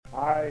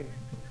I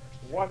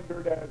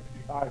wondered as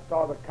I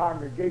saw the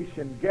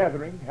congregation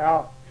gathering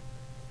how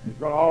we're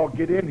going to all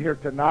get in here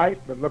tonight,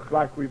 but looks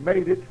like we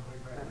made it.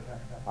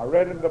 I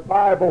read in the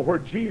Bible where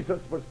Jesus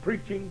was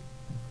preaching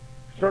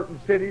certain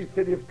cities,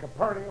 city of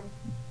Capernaum,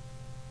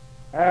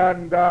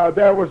 and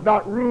there was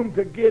not room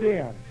to get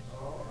in.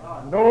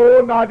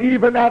 No, not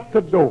even at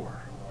the door.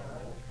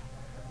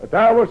 But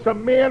there were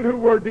some men who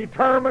were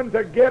determined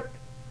to get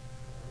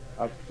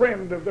a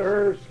friend of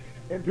theirs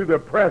into the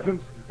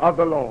presence of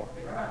the Lord.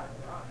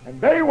 And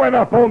they went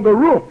up on the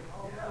roof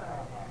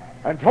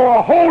and tore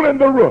a hole in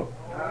the roof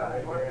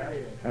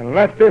and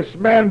let this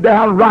man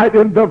down right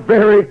in the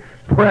very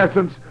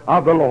presence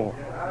of the Lord.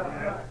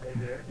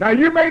 Now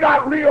you may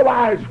not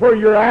realize where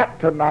you're at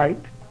tonight,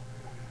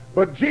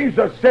 but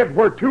Jesus said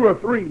where two or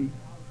three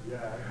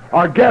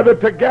are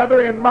gathered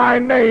together in my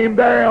name,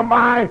 there am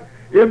I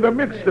in the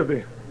midst of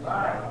them.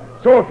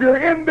 So if you're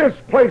in this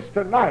place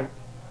tonight,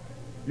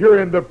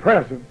 you're in the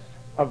presence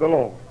of the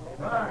Lord.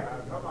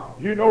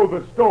 You know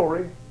the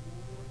story.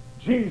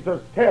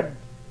 Jesus said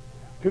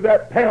to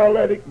that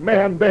paralytic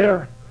man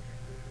there,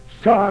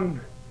 "Son,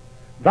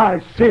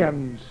 thy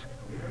sins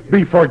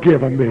be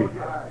forgiven thee."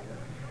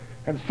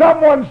 And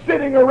someone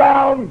sitting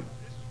around,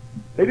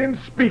 they didn't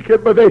speak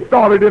it, but they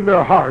thought it in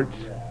their hearts.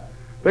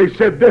 They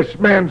said, "This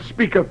man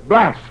speaketh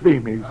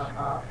blasphemies.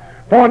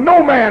 For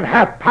no man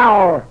hath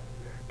power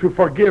to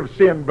forgive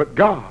sin but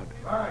God."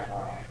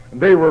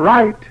 And they were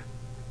right,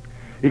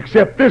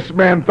 except this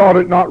man thought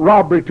it not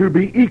robbery to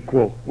be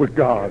equal with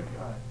God.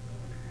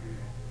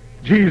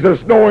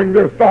 Jesus, knowing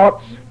their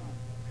thoughts,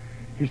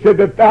 he said,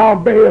 "That thou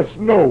mayest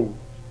know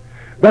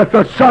that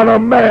the Son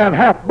of Man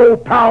hath no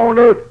power on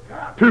earth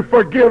to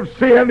forgive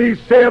sin," he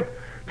said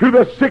to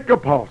the sick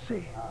of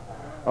palsy,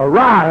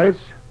 "Arise,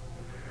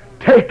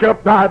 take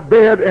up thy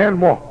bed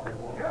and walk."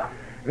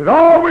 It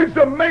always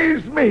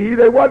amazed me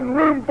there wasn't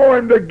room for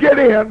him to get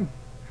in,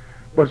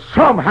 but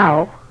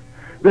somehow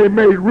they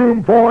made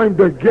room for him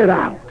to get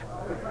out.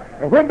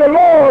 And when the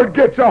Lord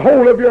gets a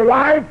hold of your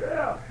life,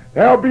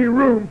 there'll be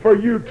room for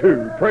you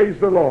too. Praise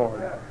the Lord.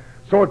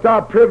 So it's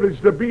our privilege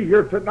to be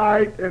here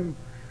tonight, and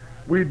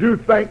we do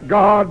thank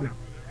God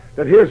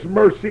that His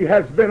mercy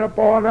has been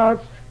upon us.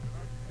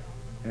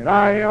 And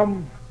I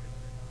am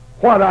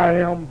what I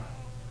am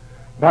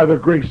by the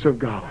grace of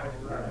God.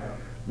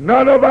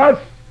 None of us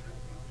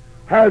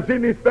has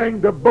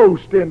anything to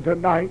boast in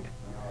tonight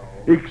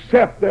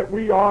except that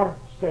we are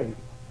saved.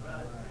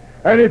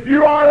 And if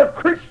you are a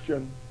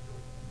Christian,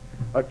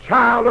 a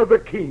child of the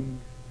King,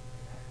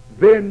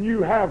 then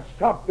you have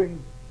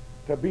something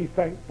to be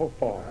thankful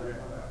for.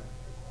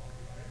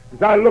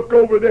 As I look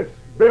over this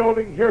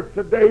building here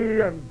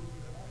today and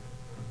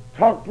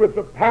talked with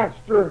the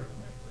pastor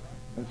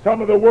and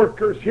some of the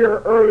workers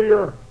here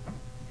earlier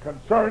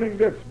concerning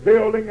this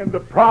building and the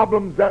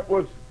problems that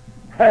was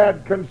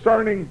had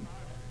concerning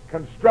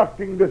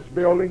constructing this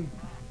building,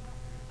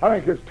 I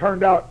think it's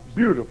turned out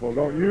beautiful,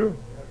 don't you?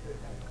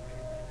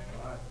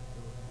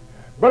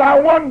 But I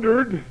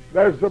wondered,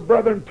 as the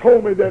brethren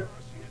told me that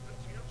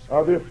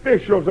the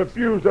officials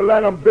refused to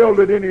let them build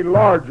it any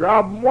larger.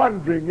 I'm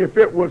wondering if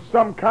it was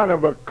some kind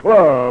of a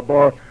club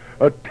or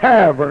a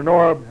tavern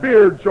or a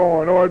beer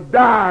joint or a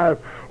dive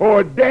or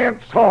a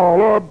dance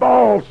hall or a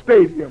ball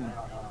stadium.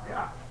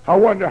 I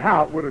wonder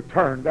how it would have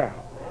turned out.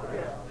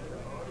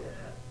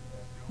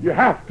 You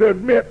have to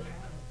admit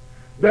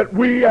that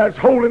we as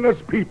holiness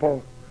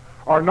people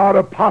are not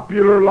a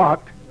popular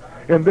lot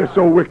in this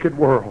old wicked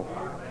world.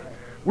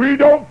 We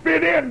don't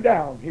fit in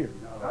down here.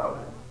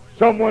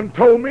 Someone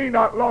told me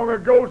not long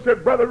ago,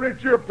 said, "Brother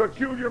Rich, you're a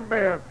peculiar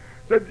man."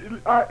 Said,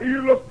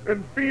 "You look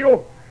and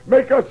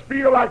make us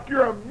feel like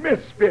you're a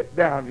misfit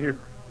down here."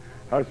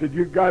 I said,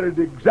 "You got it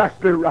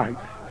exactly right.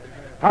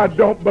 I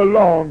don't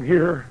belong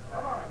here.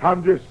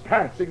 I'm just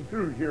passing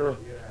through here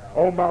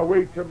on my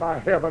way to my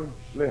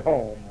heavenly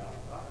home."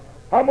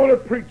 I'm going to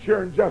preach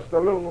here in just a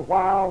little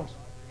while.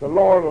 The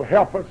Lord will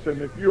help us,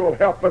 and if you'll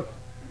help us.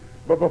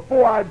 But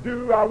before I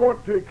do, I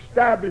want to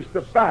establish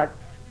the fact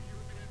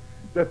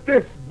that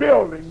this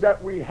building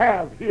that we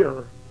have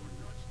here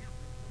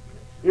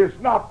is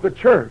not the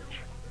church.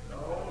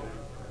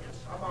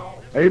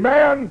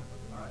 Amen?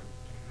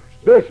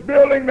 This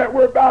building that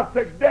we're about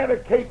to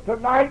dedicate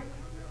tonight,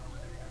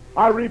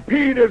 I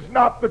repeat, is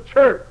not the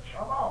church.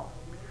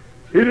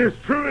 It is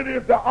true, it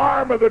is the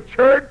arm of the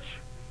church.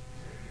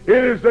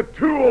 It is the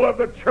tool of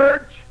the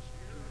church.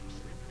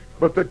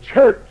 But the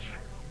church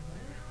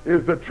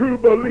is the true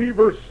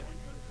believers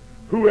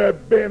who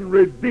have been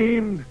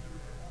redeemed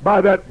by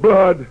that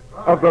blood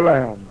of the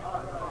Lamb.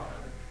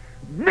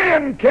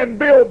 Men can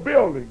build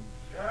buildings,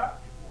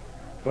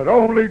 but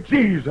only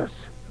Jesus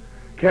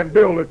can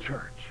build a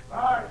church.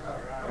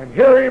 And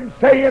hear him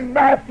say in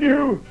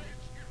Matthew,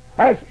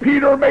 as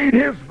Peter made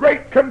his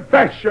great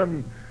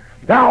confession,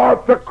 "Thou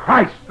art the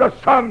Christ, the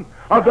Son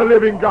of the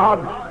living God."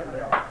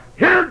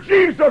 Hear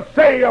Jesus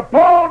say,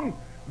 "Upon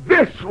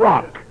this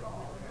rock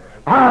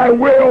I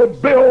will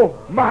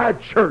build my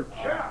church,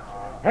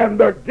 and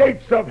the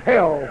gates of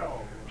hell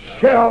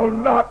shall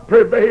not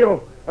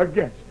prevail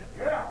against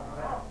it."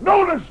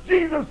 Notice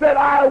Jesus said,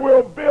 I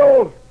will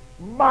build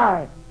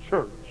my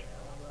church.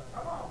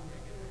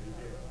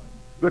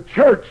 The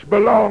church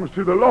belongs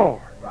to the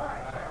Lord.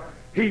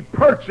 He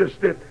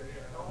purchased it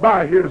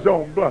by his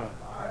own blood.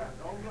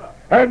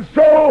 And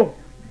so,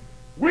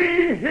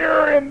 we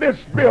here in this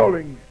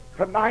building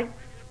tonight,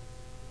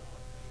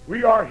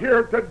 we are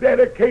here to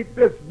dedicate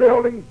this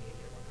building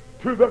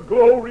to the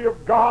glory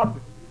of God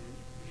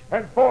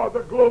and for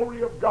the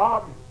glory of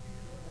God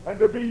and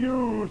to be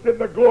used in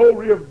the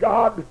glory of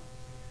God.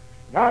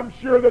 And I'm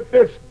sure that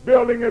this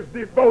building is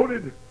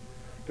devoted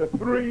to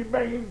three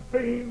main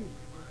themes.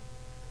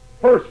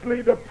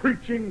 Firstly, the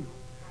preaching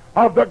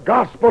of the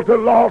gospel to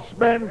lost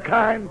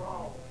mankind.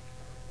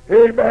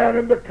 Amen.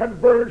 And the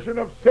conversion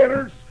of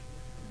sinners.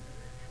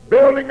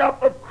 Building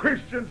up of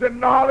Christians in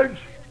knowledge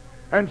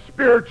and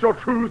spiritual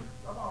truth.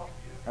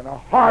 And a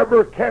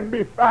harbor can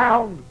be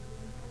found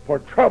for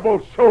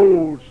troubled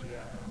souls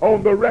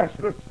on the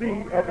restless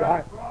sea of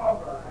life.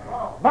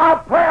 My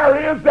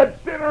prayer is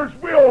that sinners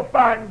will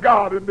find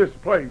God in this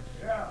place.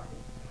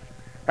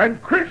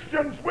 And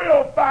Christians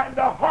will find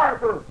a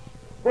harbor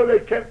where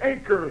they can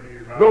anchor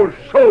those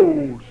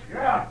souls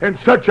in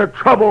such a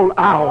troubled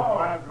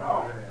hour.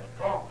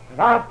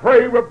 And I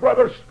pray with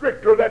Brother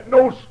Strickler that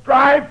no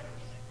strife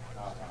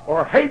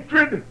or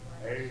hatred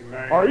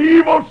or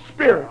evil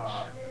spirits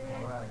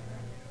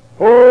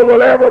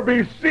will ever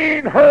be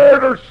seen,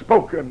 heard, or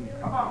spoken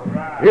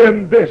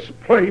in this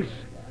place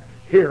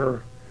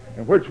here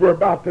in which we're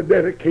about to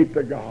dedicate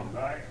to God.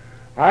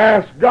 I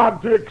ask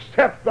God to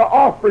accept the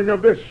offering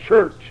of this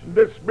church,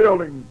 this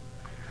building,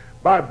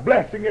 by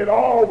blessing it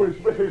always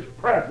with his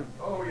presence.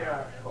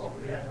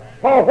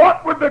 For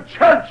what would the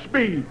church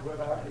be?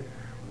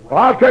 Well,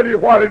 I'll tell you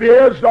what it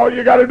is. All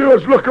you got to do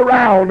is look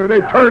around, and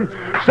they turn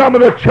some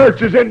of the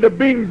churches into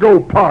bingo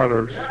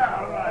parlors.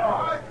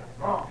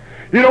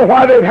 You know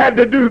why they've had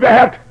to do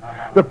that?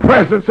 The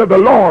presence of the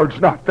Lord's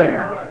not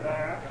there.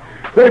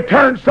 They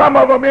turned some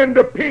of them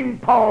into ping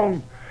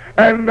pong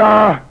and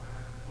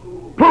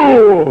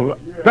pool.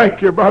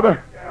 Thank you,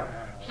 brother.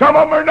 Some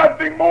of them are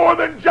nothing more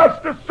than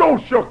just a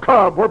social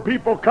club where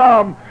people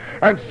come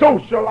and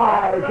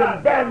socialize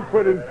and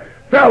banquet and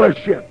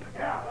fellowship.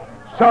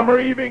 Some are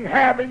even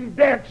having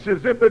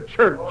dances in the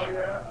church.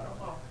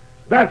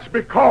 That's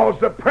because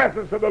the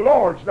presence of the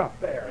Lord's not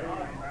there.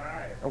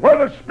 And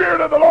where the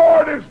Spirit of the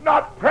Lord is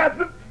not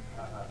present,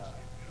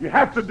 you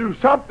have to do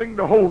something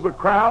to hold the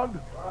crowd.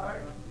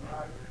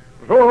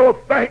 Oh,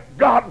 thank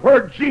God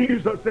where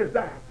Jesus is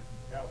at.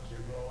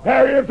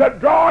 There is a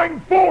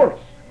drawing force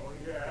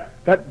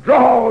that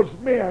draws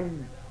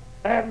men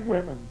and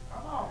women.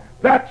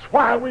 That's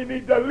why we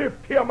need to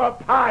lift him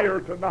up higher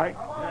tonight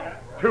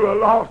to a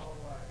lost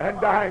and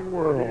dying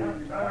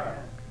world.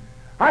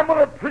 I'm going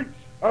to preach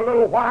a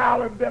little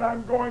while, and then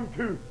I'm going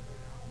to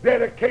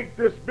dedicate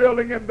this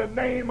building in the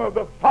name of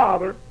the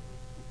Father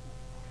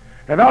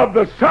and of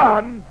the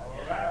Son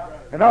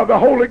and of the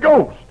Holy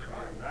Ghost.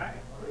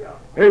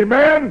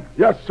 Amen?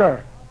 Yes,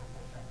 sir.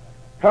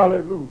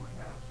 Hallelujah.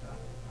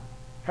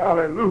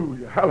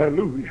 Hallelujah.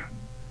 Hallelujah.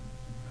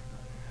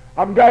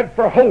 I'm glad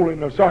for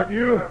holiness, aren't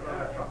you?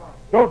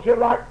 Don't you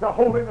like the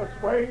holiness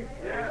way?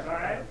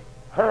 Yes.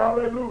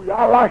 Hallelujah.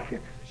 I like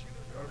it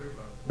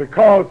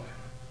because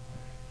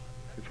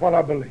it's what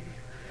I believe.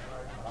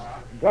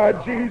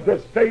 God,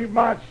 Jesus saved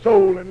my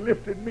soul and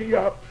lifted me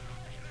up,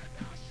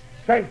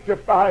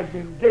 sanctified me,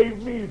 and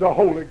gave me the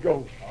Holy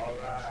Ghost.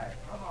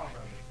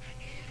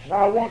 And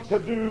I want to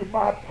do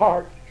my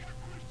part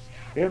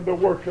in the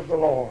work of the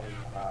Lord.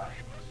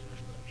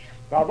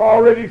 I've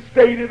already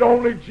stated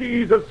only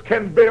Jesus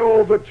can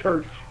build the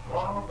church.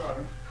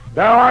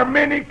 There are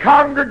many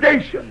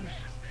congregations,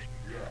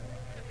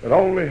 but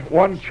only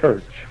one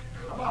church.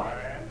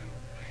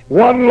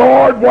 One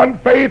Lord, one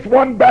faith,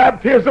 one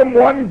baptism,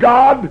 one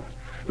God,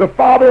 the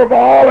Father of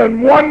all,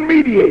 and one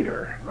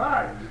mediator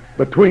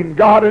between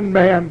God and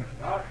man,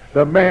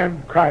 the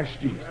man Christ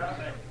Jesus.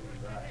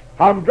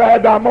 I'm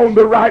glad I'm on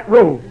the right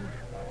road.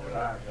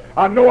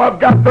 I know I've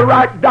got the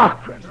right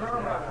doctrine.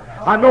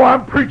 I know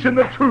I'm preaching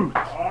the truth.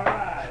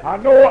 I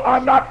know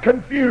I'm not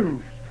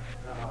confused.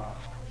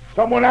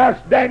 Someone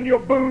asked Daniel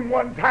Boone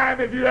one time,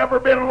 have you ever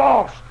been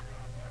lost?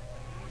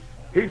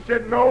 He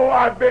said, no,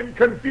 I've been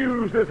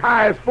confused as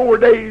high as 4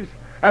 days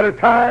at a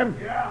time,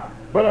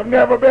 but I've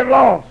never been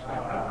lost.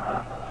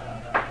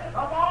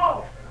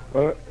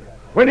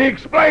 When he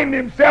explained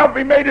himself,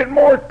 he made it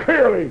more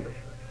clearly.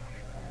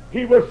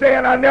 He was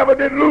saying, I never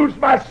did lose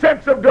my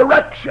sense of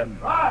direction.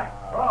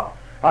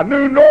 I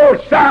knew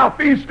north, south,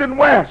 east, and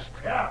west.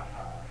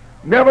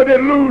 Never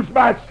did lose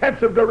my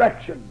sense of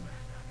direction.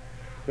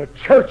 The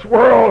church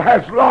world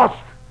has lost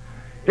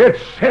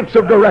its sense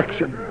of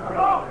direction.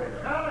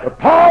 But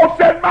Paul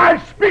said,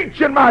 my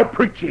speech and my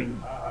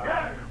preaching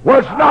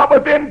was not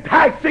with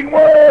enticing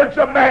words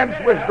of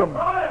man's wisdom,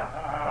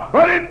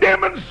 but in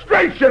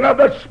demonstration of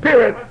the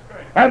Spirit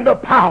and the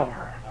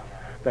power,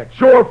 that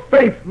your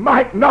faith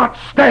might not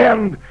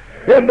stand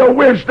in the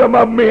wisdom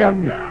of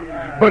men,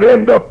 but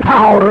in the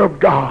power of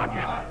God.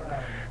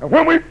 And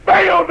when we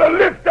fail to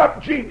lift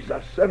up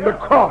Jesus and the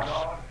cross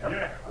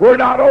We're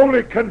not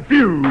only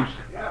confused,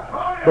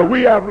 but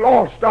we have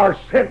lost our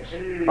sense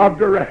of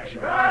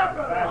direction.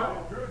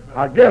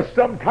 I guess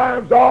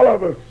sometimes all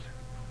of us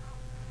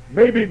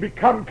maybe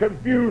become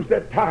confused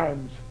at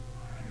times.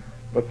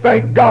 But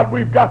thank God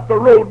we've got the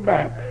road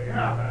map,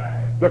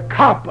 the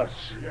compass,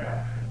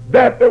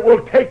 that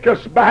will take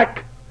us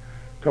back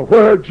to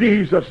where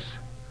Jesus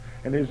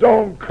and His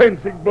own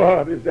cleansing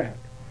blood is at.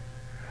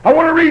 I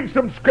want to read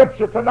some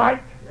scripture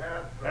tonight.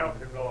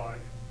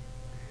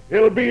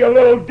 It'll be a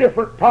little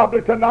different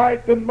probably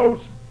tonight than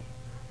most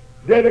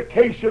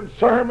dedication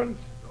sermons.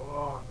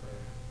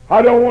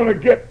 I don't want to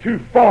get too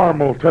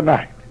formal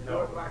tonight.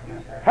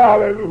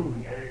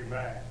 Hallelujah.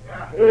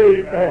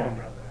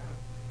 Amen.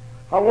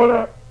 I want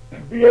to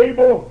be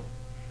able,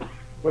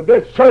 when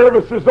this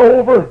service is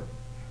over,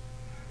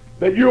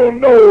 that you'll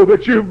know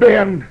that you've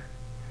been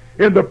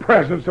in the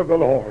presence of the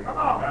Lord.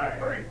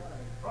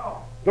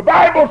 The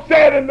Bible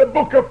said in the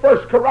book of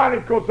 1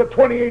 Chronicles, the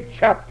 28th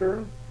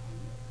chapter,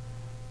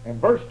 and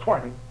verse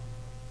 20,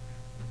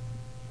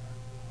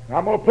 and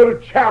I'm going to put a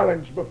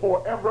challenge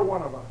before every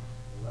one of us.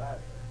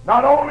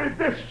 Not only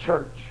this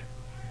church,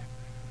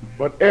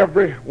 but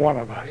every one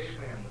of us.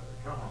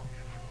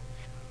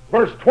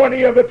 Verse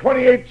 20 of the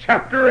 28th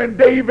chapter, and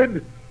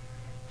David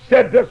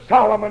said to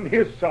Solomon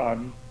his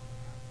son,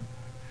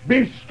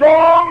 be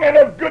strong and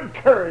of good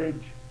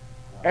courage,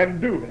 and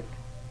do it.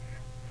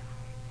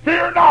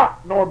 Fear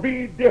not, nor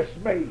be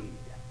dismayed.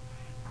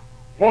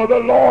 For the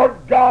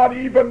Lord God,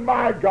 even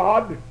my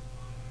God,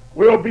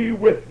 will be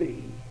with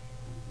thee.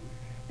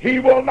 He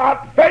will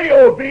not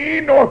fail thee,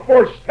 nor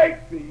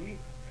forsake thee,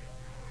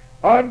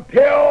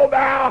 until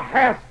thou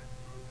hast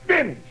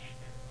finished.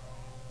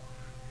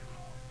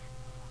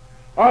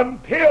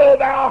 Until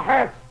thou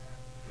hast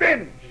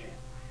finished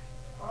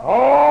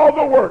all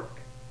the work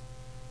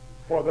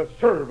for the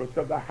service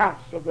of the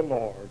house of the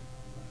Lord.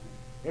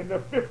 In the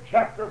 5th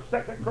chapter of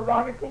 2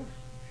 Chronicles,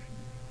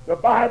 the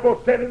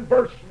Bible said in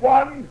verse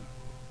 1,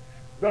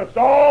 thus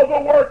all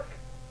the work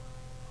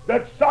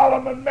that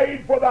Solomon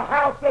made for the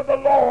house of the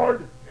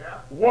Lord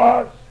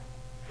was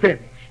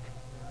finished.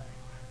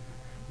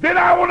 Then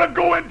I want to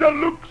go into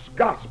Luke's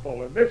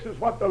gospel, and this is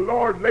what the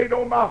Lord laid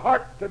on my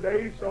heart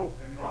today, so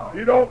if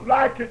you don't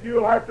like it,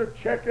 you'll have to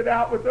check it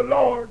out with the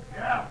Lord.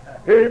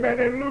 Amen.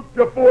 In Luke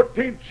the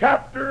 14th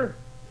chapter,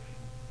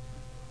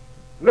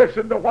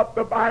 listen to what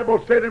the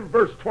Bible said in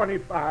verse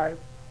 25.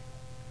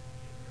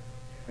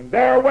 And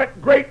there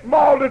went great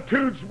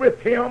multitudes with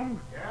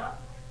him,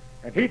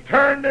 and he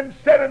turned and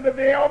said unto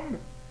them,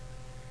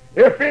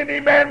 if any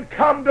man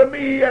come to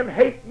me and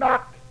hate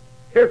not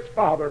his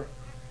father,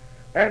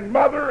 and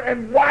mother,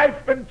 and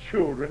wife, and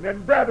children,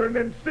 and brethren,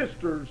 and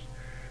sisters,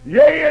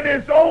 yea, and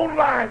his own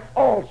life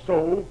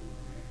also,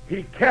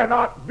 he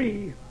cannot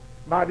be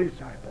my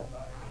disciple.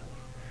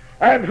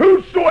 And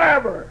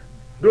whosoever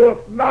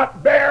doeth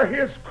not bear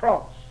his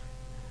cross,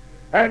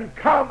 and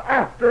come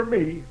after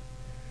me,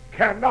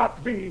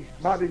 cannot be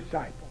my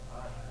disciple.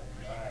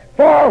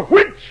 For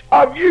which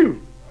of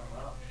you,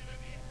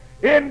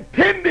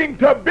 intending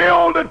to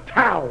build a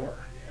tower,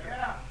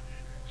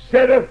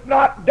 sitteth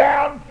not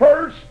down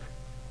first,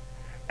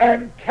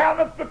 and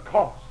counteth the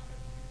cost,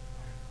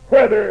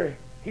 whether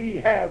he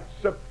hath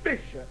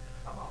sufficient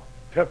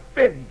to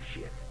finish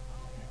it?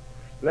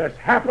 Lest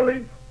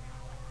happily,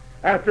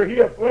 after he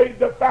hath laid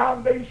the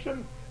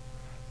foundation,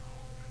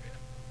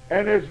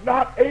 and is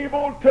not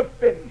able to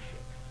finish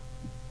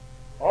it,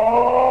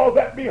 all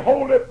that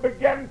behold it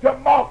began to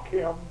mock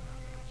him,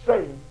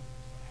 saying,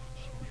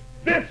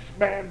 this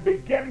man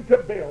began to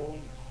build,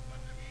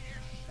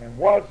 and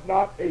was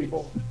not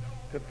able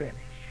to finish.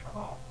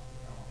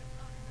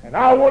 And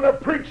I want to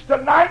preach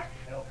tonight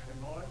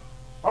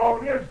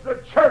on, is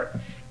the church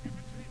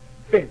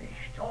finished?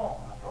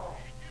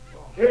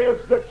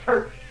 Is the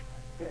church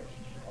finished?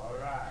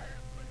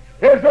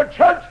 Is the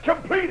church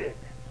completed?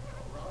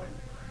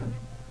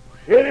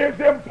 It is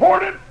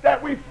important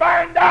that we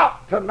find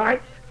out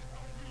tonight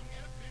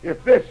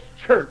if this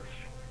church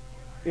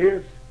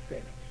is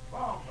finished.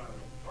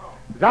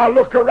 As I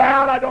look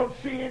around, I don't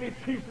see any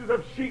pieces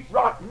of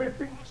sheetrock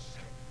missing.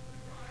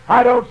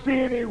 I don't see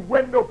any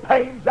window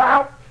panes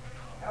out.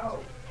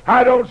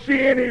 I don't see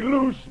any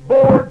loose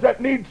boards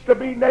that needs to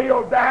be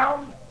nailed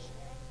down.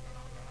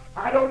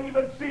 I don't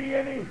even see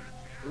any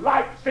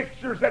light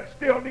fixtures that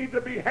still need to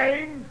be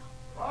hanged.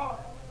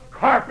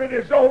 Carpet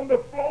is on the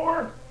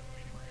floor.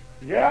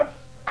 Yes.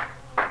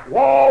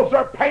 Walls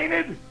are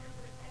painted.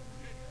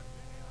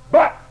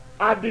 But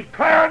I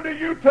declare unto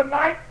you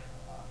tonight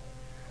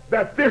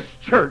that this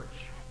church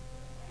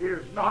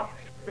is not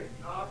finished.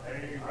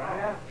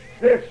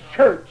 This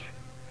church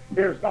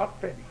is not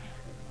finished.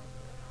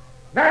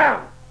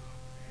 Now,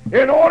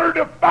 in order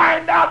to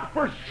find out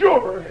for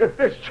sure if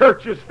this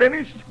church is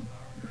finished,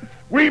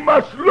 we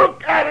must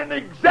look at an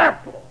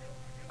example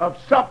of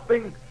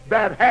something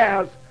that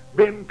has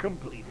been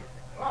completed.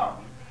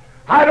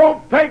 I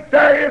don't think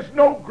there is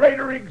no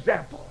greater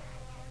example.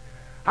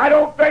 I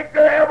don't think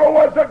there ever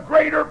was a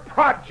greater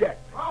project,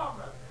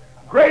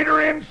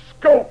 greater in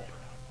scope,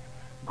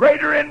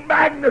 greater in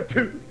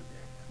magnitude,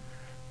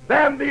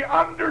 than the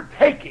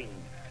undertaking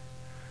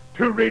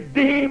to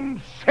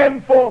redeem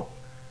sinful,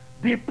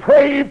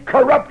 depraved,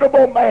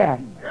 corruptible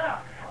man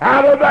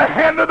out of the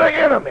hand of the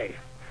enemy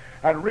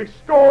and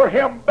restore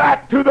him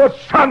back to the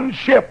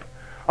sonship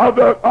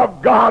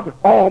of God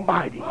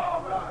Almighty.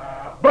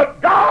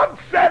 But God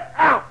set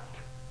out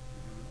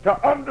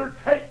to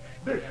undertake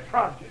this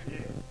project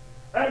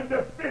and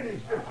to finish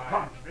this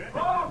project.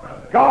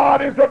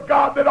 God is a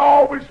God that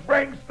always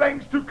brings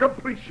things to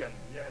completion.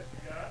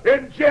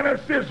 In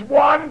Genesis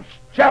 1,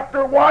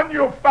 chapter 1,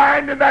 you'll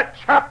find in that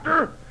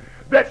chapter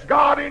that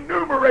God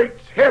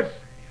enumerates his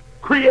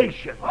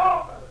creation.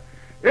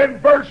 In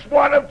verse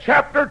 1 of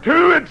chapter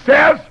 2, it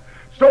says,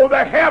 so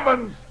the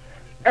heavens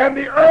and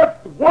the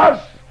earth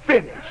was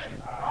finished.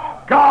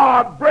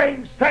 God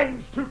brings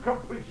things to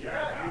completion.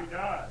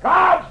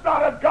 God's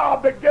not a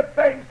God that gets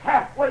things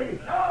halfway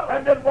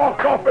and then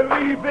walk off and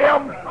leave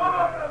them.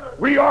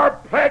 We are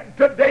plagued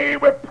today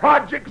with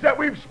projects that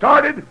we've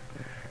started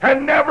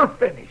and never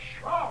finish.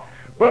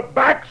 But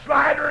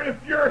backslider, if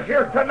you're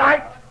here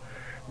tonight,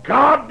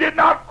 God did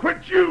not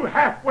quit you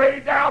halfway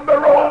down the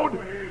road.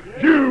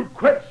 You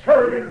quit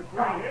serving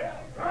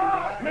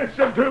Christ.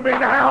 Listen to me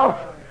now.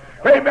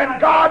 Amen.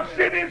 God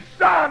sent his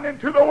Son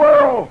into the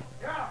world.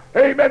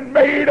 Amen.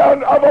 Made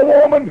of a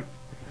woman.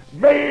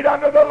 Made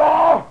under the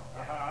law.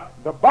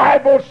 The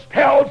Bible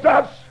tells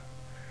us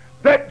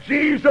that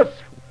Jesus,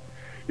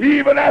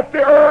 even at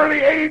the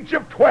early age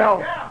of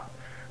 12,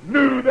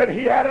 knew that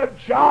he had a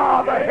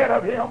job ahead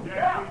of him.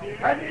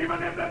 And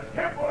even in the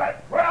temple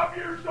at 12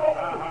 years old,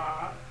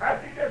 as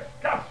he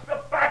discussed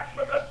the facts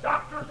with the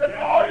doctors and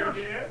lawyers,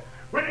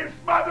 when his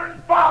mother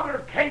and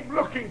father came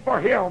looking for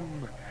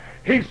him,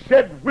 he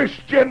said,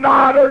 "Wist ye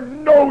not, or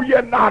know ye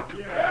not,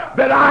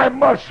 that I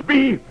must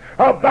be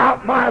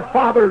about my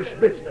Father's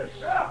business?"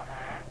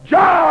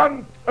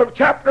 John of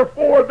chapter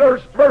 4,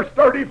 verse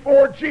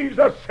 34,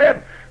 Jesus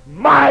said,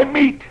 "My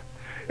meat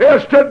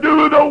is to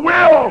do the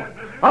will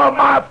of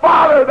my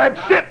Father that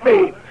sent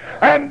me,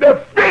 and to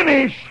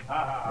finish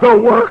the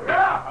work."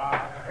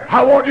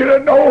 I want you to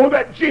know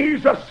that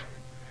Jesus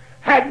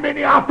had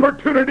many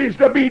opportunities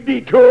to be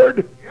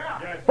detoured.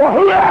 For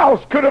who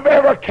else could have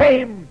ever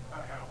came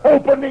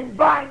opening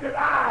blinded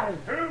eyes,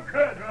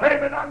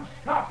 amen,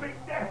 unstopping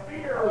deaf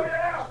ears,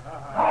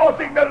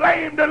 causing the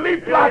lame to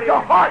leap like a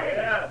hart?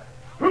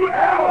 Who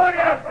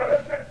else,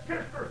 brothers and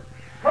sisters,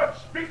 could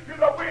speak to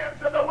the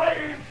winds and the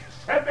waves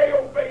and they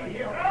obey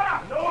him?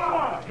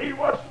 He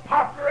was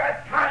popular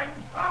at times,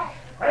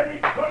 and he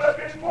could have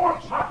been more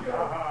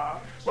popular,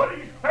 but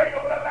he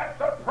failed to let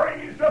the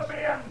praise of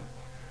men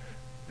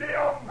dim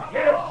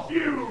his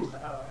view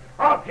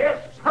of his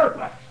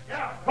purpose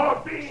for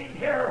being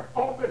here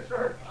on this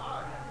earth.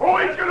 Oh,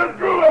 he could have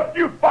drew a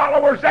few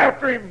followers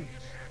after him,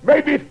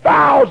 maybe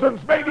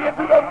thousands, maybe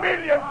into the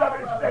millions of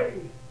his day.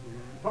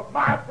 But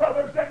my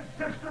brothers and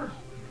sisters,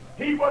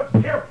 he was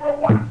here for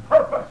one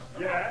purpose,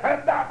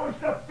 and that was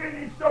to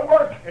finish the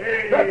work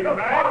that the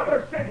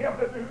Father sent him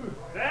to do.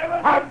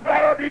 I'm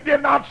glad he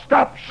did not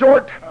stop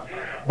short,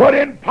 but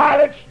in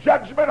Pilate's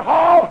judgment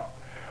hall,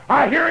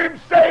 I hear him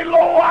say,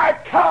 "Lo, I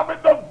come in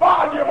the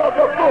volume of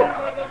the book,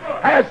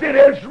 as it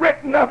is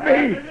written of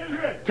me,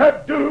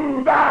 to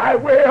do thy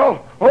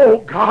will, O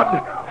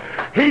God."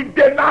 He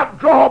did not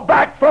draw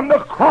back from the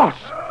cross.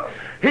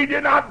 He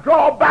did not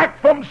draw back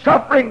from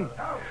suffering.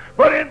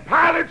 But in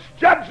Pilate's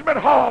judgment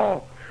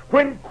hall,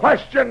 when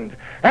questioned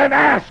and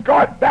asked,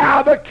 "Art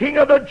thou the King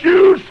of the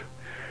Jews?"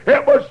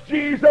 it was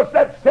Jesus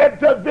that said,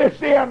 "To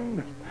this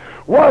end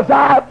was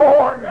I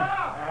born,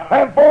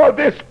 and for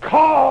this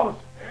cause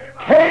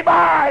came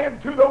I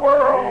into the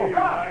world."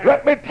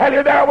 Let me tell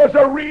you, there was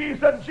a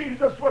reason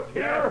Jesus was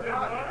here.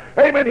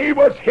 Amen. He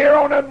was here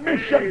on a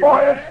mission for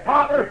his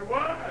Father.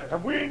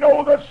 And we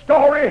know the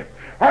story.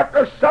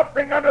 After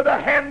suffering under the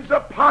hands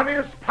of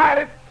Pontius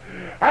Pilate,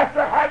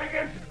 after having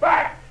his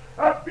back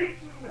beaten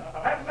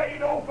and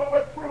laid open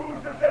with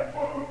bruises and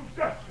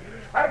wounds,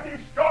 as he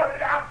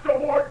started out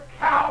toward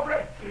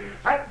Calvary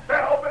and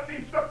fell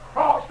beneath the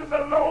cross and the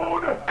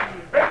load, and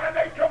then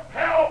they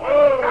compelled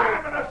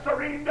Simon of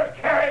Cyrene to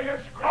carry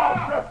his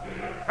cross,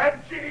 and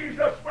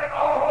Jesus went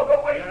all the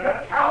way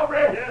to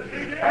Calvary,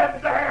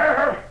 and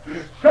there,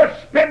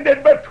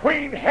 suspended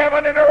between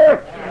heaven and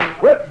earth,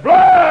 with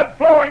blood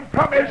flowing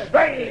from his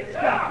veins,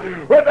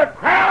 with a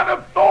crown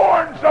of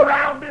thorns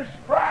around his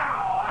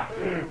brow,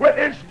 with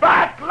his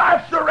back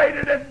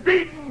lacerated and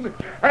beaten,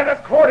 and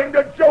according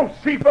to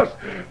Josephus,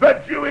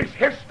 the Jewish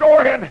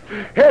historian,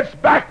 his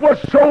back was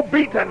so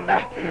beaten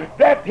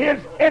that his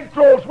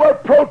entrails were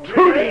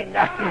protruding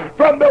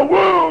from the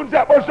wounds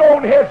that was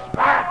on his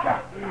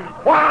back.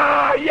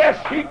 Why, yes,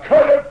 he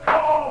could have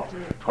called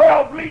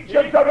 12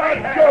 legions of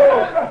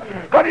angels,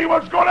 but he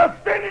was going to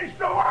finish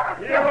the work.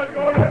 He was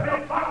going to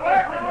finish the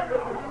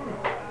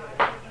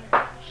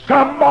work.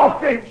 Some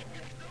mocked him.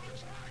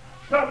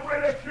 Some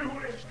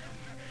ridiculed him.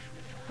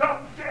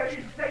 Some said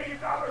he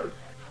saved others,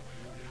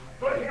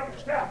 but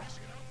himself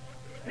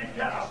he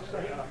cannot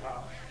save.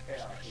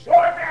 So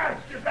let me ask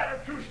you, is that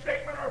a true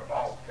statement or a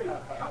false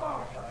statement? Come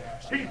on.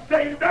 He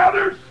saved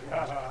others,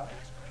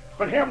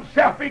 but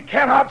himself he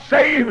cannot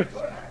save.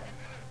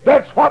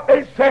 That's what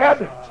they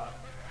said.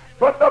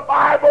 But the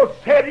Bible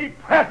said he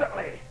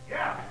presently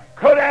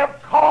could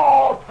have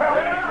called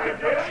 12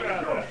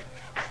 individuals.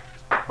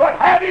 But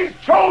had he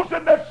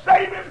chosen to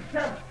save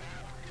himself,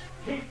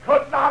 he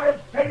could not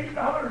have saved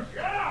others.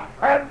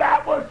 And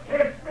that was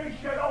his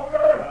mission on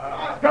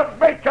earth, to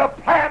make a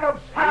plan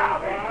of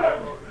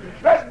salvation,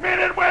 that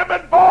men and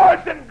women, boys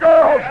and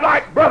girls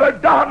like Brother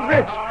Don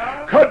Rich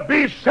could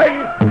be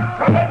saved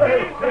from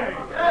their sins.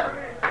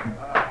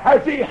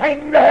 As he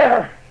hung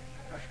there,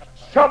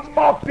 some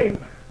mocked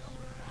him,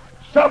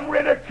 some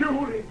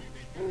ridiculed him,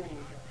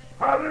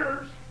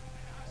 others,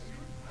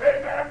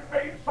 amen,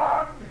 made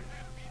fun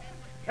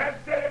and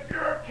said, if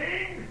you're a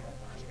king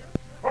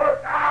or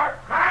our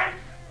Christ,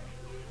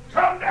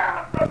 come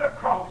down from the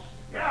cross.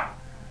 Yeah.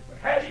 But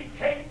had he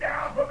came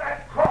down from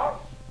that cross,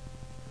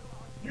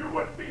 you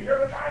wouldn't be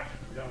here tonight.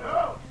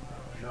 No.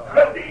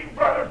 The Dean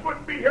brothers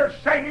wouldn't be here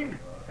singing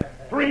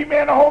 3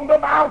 men on the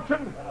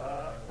mountain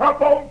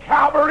up on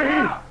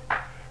Calvary.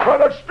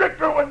 Brother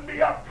Strickler wouldn't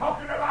be up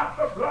talking about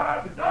the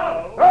blood.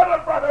 No.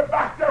 Other brother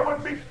back there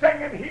wouldn't be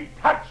singing, he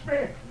touched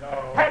me.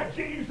 No. And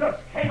Jesus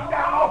came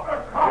down off the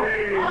cross.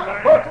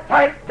 Amen. But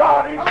thank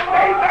God he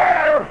stayed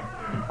there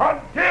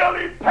until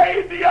he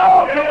paid the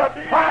ultimate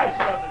price.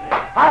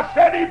 I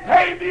said he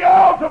paid the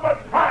ultimate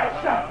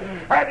price.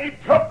 And he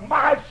took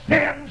my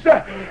sins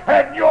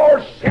and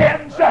your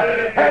sins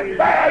and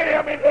bare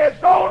them in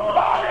his own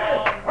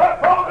body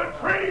upon the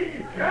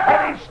tree.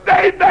 And he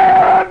stayed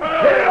there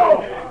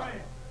until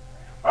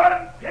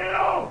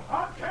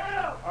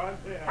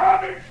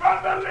coming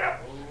from the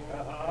lips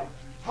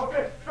of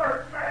this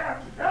third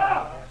man,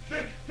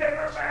 this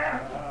sinner man,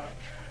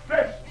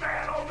 this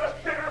man on the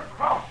sinner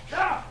cross,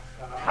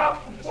 come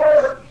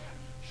words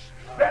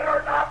that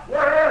are not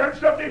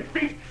words of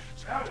defeat,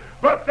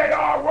 but they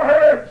are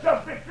words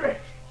of victory.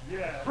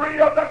 3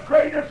 of the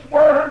greatest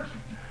words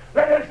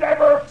that has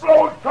ever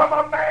flowed from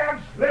a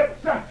man's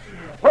lips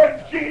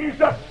when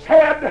Jesus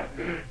said,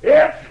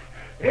 it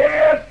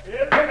is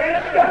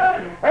finished.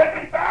 And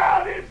he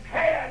bowed his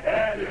head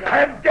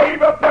and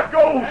gave up the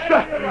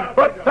ghost.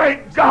 But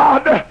thank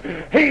God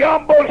he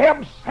humbled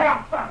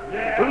himself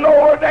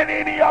lower than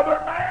any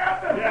other man.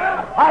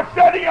 I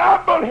said he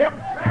humbled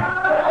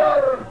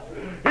himself.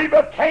 He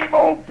became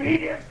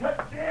obedient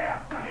to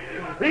death,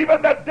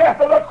 even the death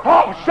of the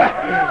cross.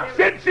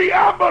 Since he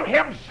humbled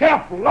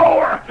himself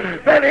lower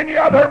than any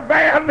other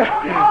man,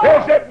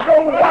 is it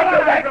no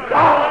wonder that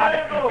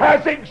God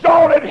has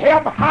exalted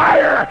him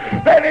higher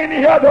than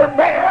any other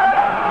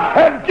man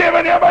and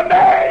given him a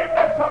name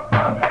that's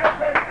above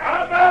every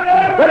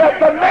name, that at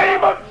the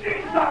name of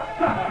Jesus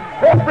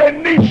every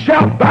knee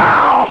shall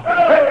bow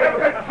and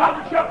every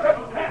tongue shall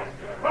confess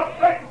of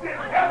things in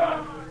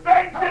heaven,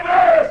 things in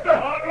earth,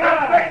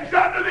 and things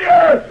under the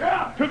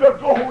earth, to the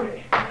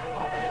glory.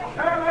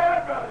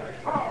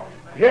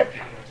 It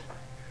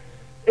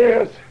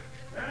is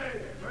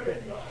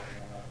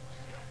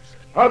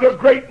other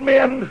great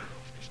men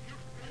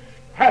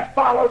have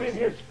followed in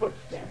his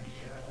footsteps.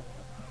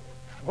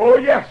 Oh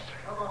yes,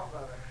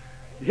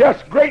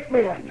 yes, great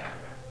men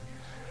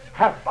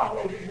have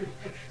followed in his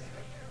footsteps.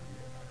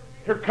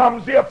 Here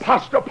comes the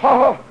Apostle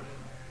Paul,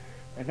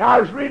 and I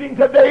was reading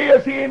today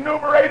as he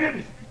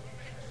enumerated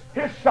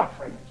his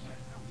sufferings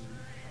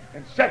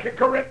in 2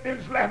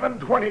 Corinthians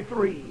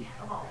 11:23.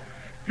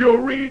 If you'll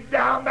read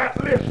down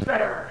that list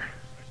there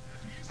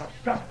of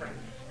sufferings,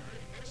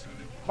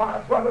 my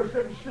brothers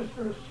and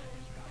sisters,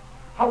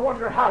 I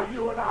wonder how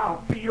you and I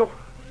feel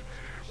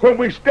when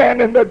we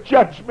stand in the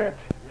judgment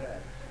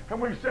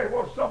and we say,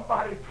 well,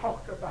 somebody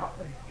talked about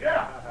me.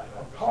 Yeah.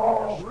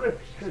 Paul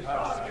lifts his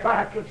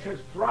back and says,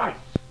 thrice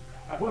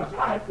was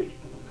I beaten.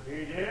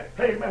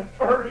 Amen.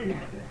 30,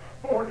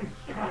 40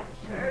 stripes.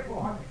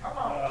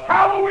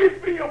 How do we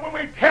feel when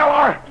we tell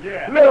our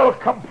little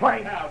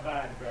complaints?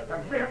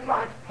 And men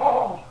like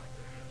Paul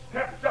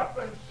steps up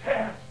and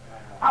says,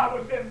 I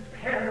was in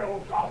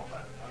perils often.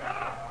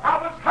 I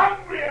was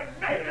hungry and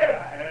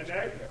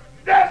naked,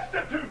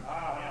 destitute.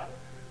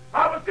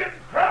 I was in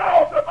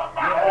crowds among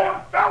my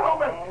own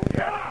fellowmen.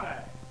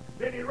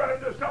 Then he run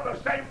into some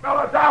of the same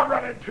fellows I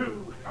run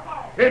into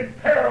in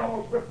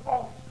perils with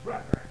false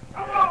brethren.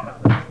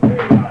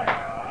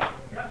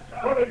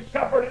 Well, he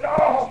suffered it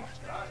all.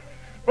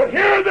 But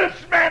hear this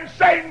man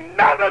say,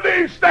 none of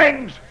these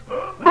things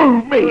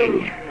move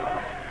me.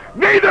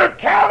 Neither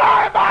count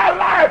I my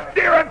life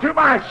dear unto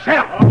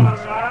myself.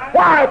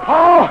 Why,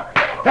 Paul?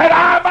 That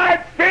I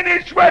might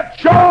finish with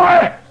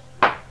joy.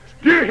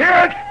 Do you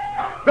hear it?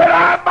 That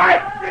I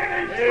might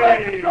finish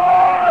with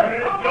joy.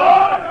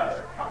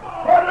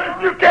 But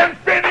if you can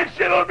finish,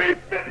 it'll be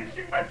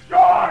finishing with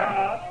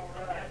joy.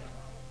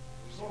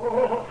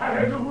 Oh,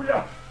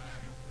 hallelujah.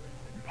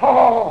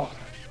 Paul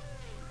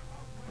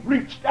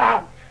reached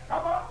out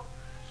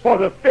for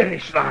the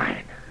finish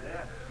line.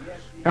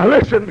 Now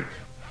listen,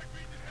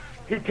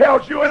 he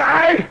tells you and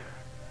I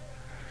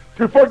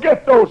to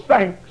forget those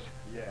things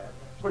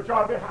which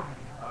are behind.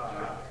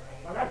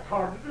 Now that's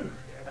hard to do.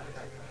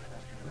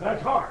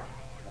 That's hard.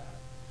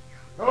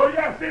 Oh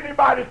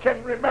anybody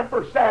can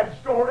remember sad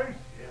stories,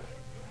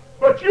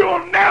 but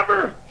you'll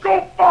never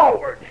go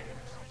forward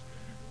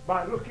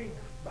by looking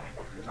back.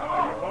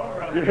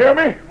 You hear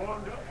me?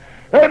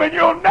 Amen.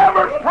 You'll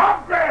never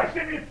progress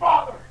any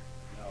farther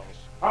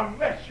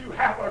unless you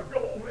have a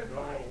goal in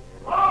life.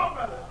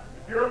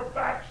 If you're a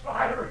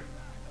backslider,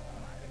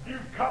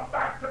 you've come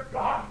back to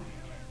God.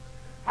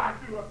 I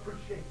do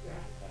appreciate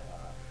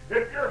that.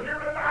 If you're here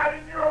tonight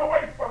and you're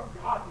away from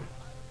God,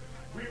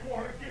 we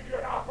want to give you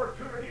an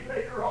opportunity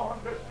later on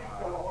to seek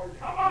the Lord.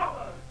 Come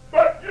on.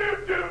 But you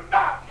do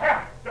not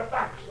have to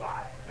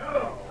backslide.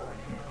 No.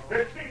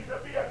 There seems to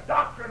be a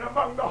doctrine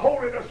among the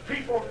holiness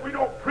people. We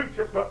don't preach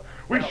it, but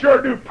we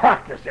sure do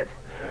practice it.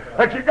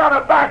 That you got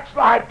to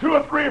backslide 2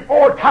 or 3 or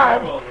 4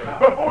 times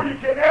before you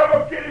can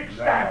ever get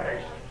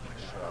established.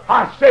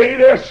 I say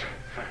this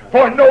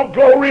for no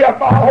glory of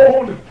my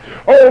own,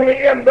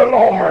 only in the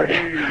Lord.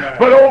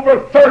 But over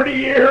 30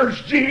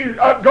 years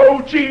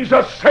ago,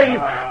 Jesus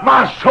saved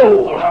my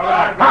soul.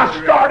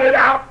 I started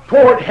out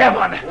toward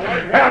heaven,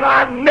 and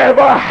I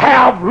never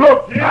have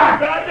looked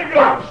back.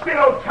 I'm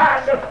still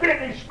trying to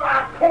finish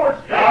my course.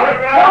 There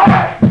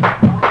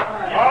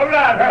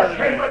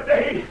came a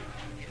day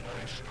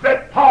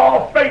that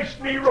Paul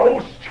faced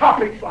Nero's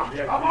chopping block.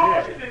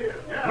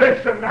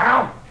 Listen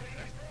now.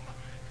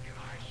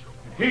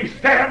 He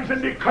stands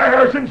and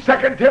declares in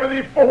 2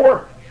 Timothy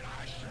 4,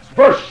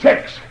 verse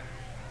 6,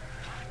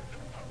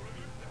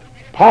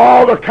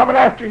 Paul, they're coming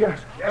after you.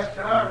 Yes,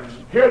 sir.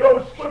 Hear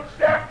those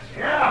footsteps?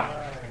 Yeah.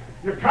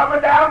 You're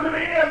coming down to the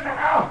end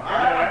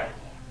now.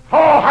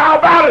 Oh, how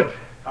about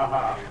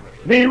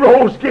it?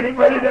 Nero's getting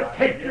ready to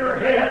take your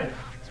head.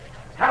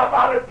 How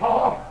about it,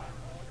 Paul?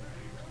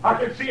 I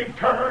can see him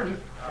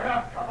turn,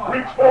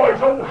 reach for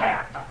his old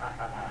hat,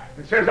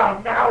 and says,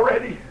 I'm now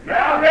ready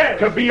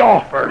to be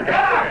offered.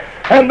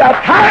 And the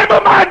time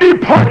of my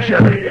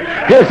departure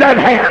is at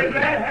hand.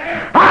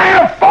 I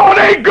have fought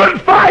a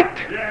good fight.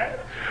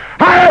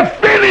 I have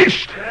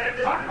finished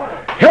it.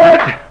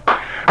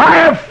 I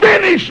have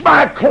finished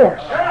my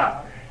course.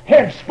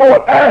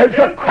 Henceforth there is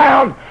a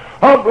crown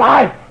of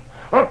life,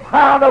 a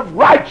crown of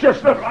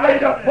righteousness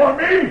laid up for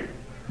me.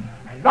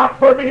 Not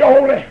for me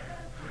only,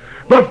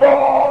 but for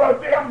all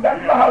of them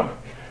that love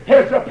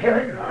his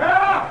appearing.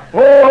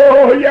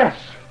 Oh, yes.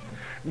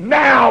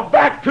 Now,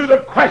 back to the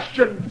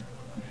question.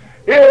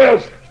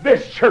 Is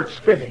this church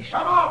finished?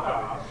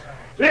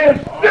 Is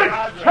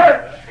this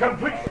church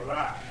complete?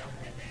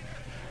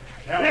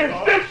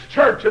 Is this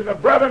church, and the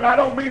brethren, I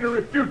don't mean to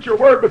refute your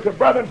word, but the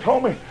brethren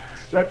told me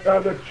that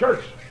the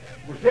church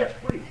was debt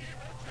free.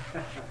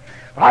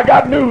 I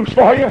got news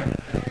for you.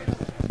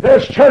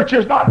 This church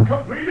is not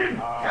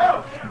completed.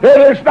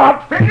 It is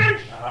not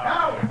finished.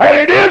 And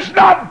it is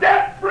not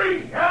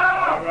debt-free.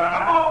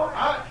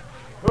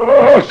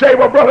 Oh, say,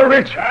 well, Brother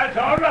Rich. That's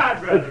all right,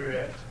 Brother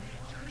Rich.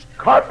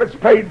 Carpet's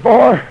paid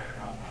for.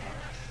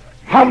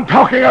 I'm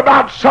talking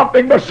about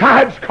something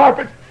besides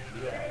carpet.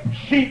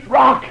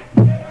 Sheetrock.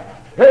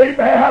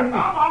 Amen.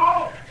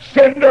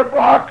 Cinder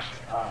blocks.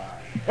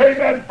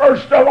 Amen.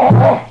 First of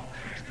all,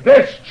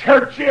 this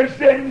church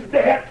is in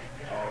debt.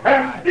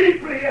 And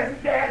deeply in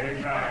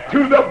debt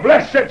to the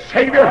blessed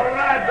Savior.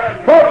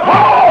 For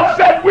Paul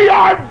said we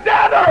are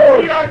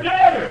debtors.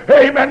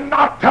 Amen.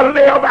 Not to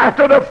live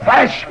after the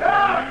flesh.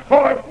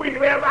 For if we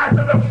live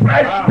after the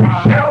flesh,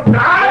 we shall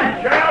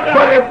die.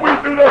 But if we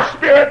through the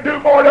Spirit do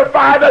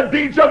mortify the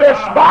deeds of this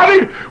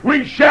body,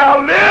 we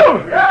shall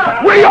live.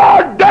 We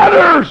are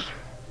debtors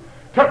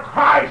to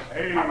Christ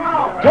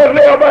to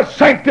live a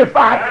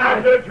sanctified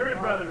life.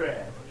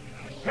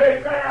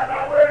 Amen.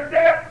 Now we're in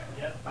debt.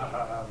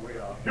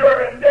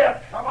 You're in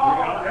debt. Come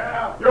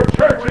on. Your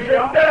church is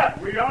in debt.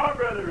 We are,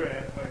 Brother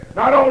Red.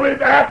 Not only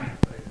that,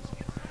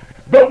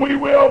 but we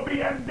will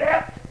be in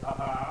debt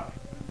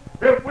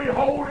if we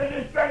hold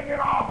anything in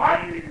our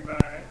heart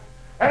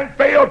and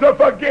fail to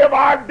forgive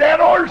our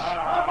debtors.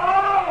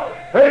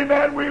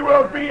 Amen. We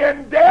will be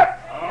in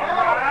debt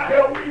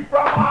till we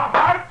from our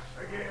hearts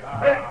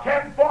and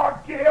can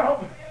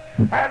forgive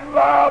and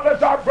love,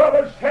 as our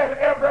brother said,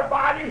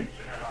 everybody.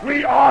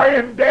 We are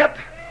in debt.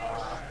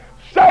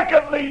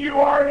 Secondly, you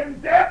are in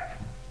debt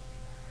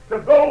to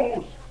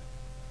those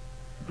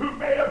who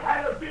may have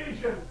had a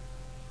vision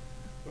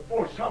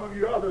before some of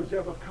you others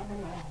ever come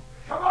along.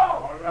 Come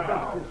on,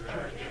 about this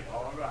church.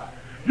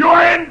 You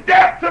are in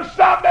debt to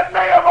some that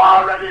may have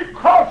already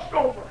crossed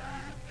over,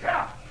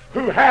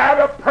 who had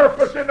a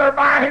purpose in their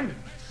mind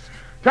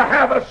to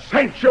have a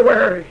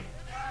sanctuary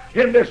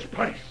in this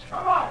place,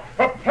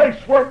 a place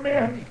where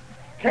men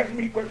can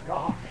meet with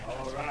God.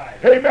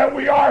 Amen.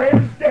 We are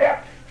in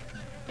debt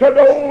to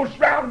those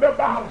round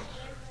about us.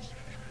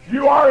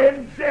 You are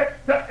in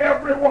debt to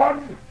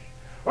everyone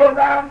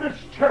around this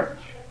church.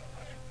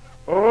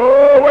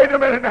 Oh, wait a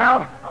minute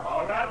now.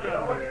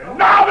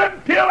 Not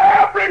until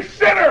every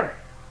sinner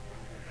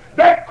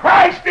that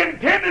Christ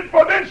intended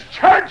for this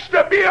church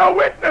to be a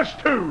witness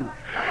to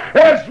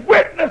is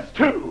witnessed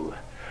to,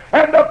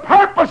 and the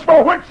purpose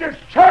for which this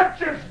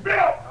church is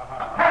built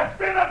has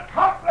been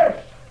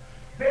accomplished,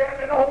 then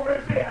and only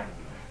then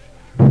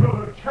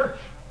will the church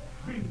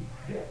be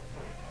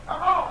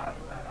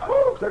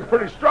That's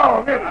pretty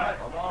strong, isn't it?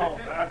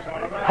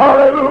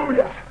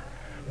 Hallelujah.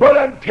 But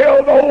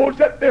until those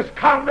that this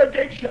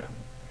congregation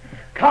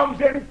comes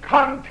in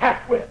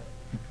contact with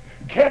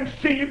can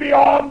see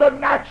beyond the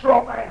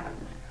natural man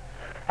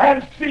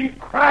and see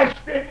Christ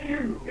in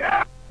you,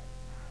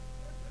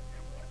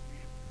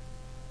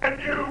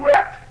 and you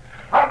with,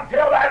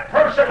 until that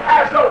person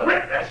has a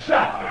witness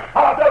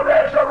of the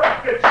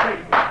resurrected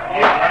Savior.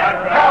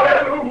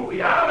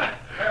 Hallelujah.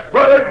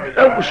 Brother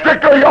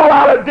Stricker, y'all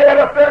out of dead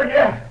up there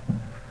yet?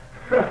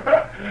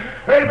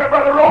 Amen,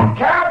 Brother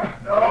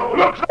Roadcap? No.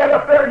 Looks like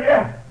up there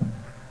yet?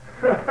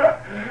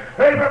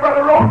 Amen,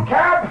 Brother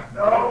Roadcap?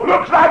 No.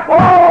 Looks like we're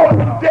all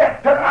in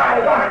debt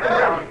tonight, aren't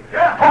we?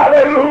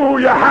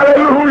 Hallelujah,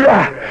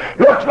 hallelujah.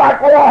 Looks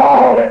like we're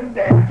all in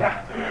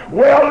debt.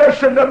 Well,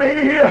 listen to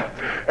me.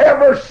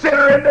 Every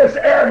sinner in this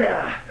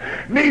area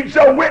needs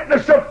a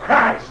witness of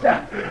Christ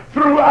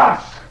through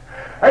us.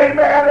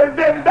 Amen. And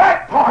then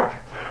that part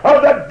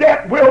of the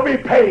debt will be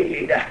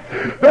paid.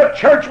 The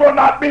church will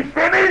not be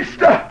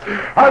finished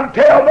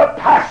until the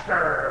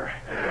pastor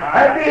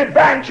and the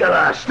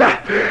evangelist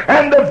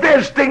and the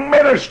visiting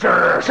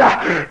ministers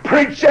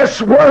preach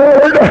this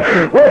word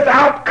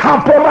without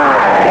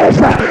compromise,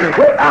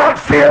 without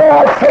fear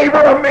or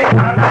favor of men,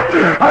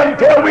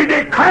 until we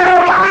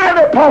declare line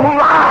upon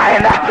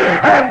line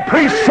and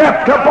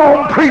precept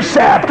upon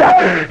precept,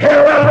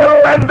 here a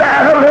little and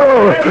there a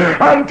little,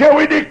 until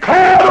we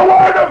declare the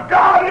word of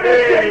God in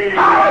its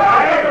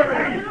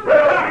entirety.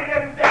 We'll be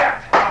in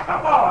debt.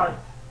 Come on.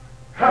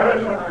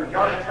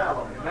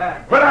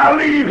 When I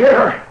leave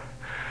here,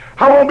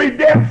 I won't be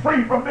debt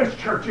free from this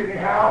church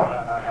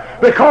anyhow,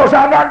 because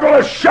I'm not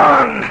going to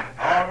shun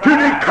to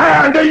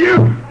declare unto you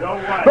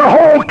the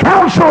whole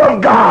counsel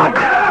of God.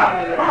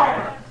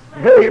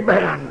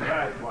 Amen.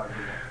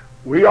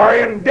 We are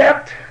in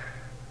debt,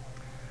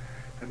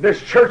 and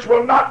this church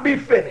will not be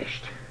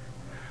finished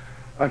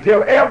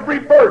until every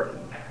burden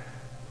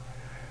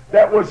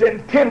that was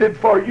intended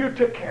for you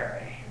to carry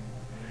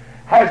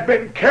has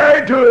been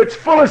carried to its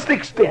fullest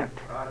extent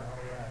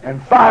and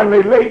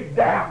finally laid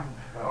down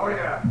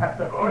at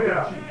the feet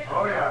of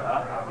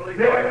Jesus.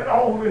 Then and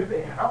only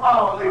then.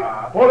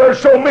 Well, there's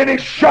so many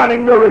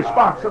shunning the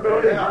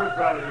responsibility.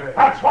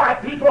 That's why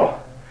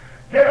people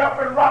get up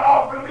and run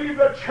off and leave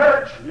the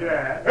church.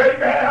 Amen.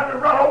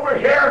 And run over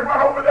here and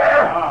run over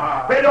there.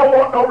 They don't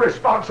want no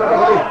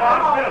responsibility.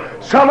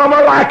 Some of them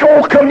are like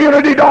old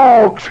community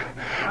dogs.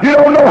 You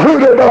don't know who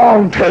they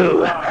belong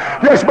to.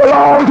 Just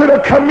belong to the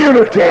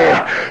community.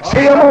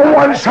 See them on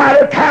one side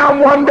of town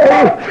one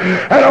day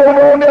and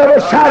over on the other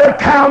side of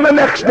town the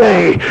next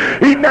day.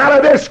 Eating out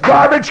of this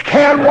garbage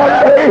can one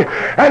day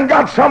and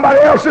got somebody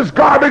else's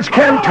garbage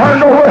can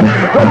turned over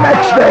the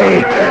next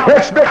day.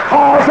 It's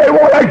because they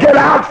want to get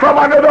out from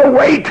under the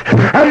weight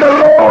and the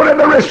load and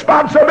the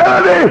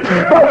responsibility.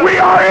 But we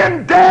are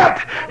in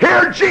debt.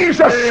 Hear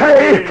Jesus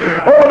say,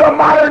 the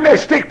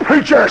modernistic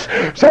preachers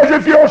says,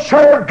 if you'll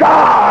serve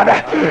God,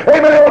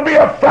 amen, it'll be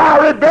a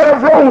flowery bed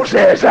of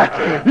roses.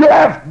 You'll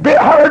have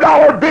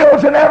 $100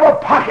 bills in every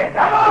pocket,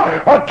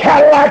 a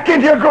Cadillac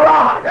in your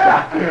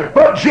garage.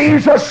 But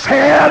Jesus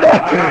said,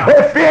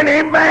 if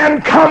any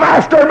man come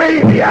after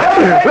me,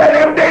 let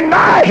him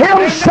deny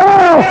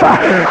himself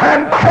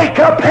and take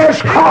up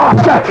his cross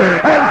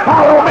and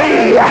follow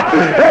me.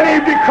 Then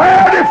he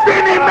declared, if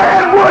any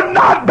man would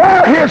not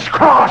bear his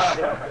cross,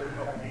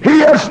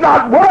 he is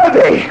not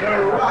worthy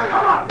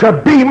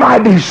to be my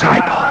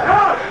disciple.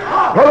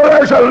 Well,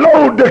 there's a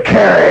load to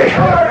carry,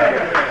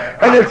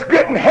 and it's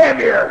getting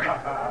heavier.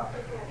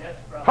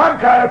 I'm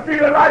kind of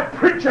feeling like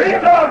preaching.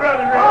 Preaching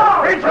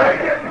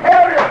getting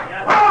heavier.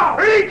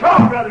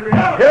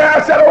 Yeah,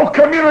 that's that old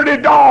community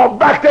dog.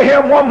 Back to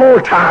him one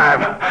more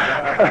time.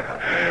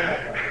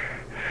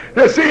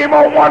 You see him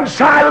on one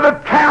side of the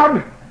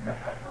town,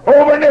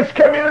 over in this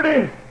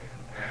community.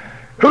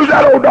 Who's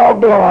that old dog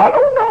belong? I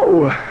don't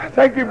know. I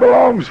think he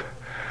belongs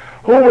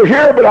over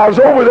here, but I was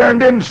over there and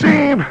didn't see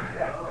him.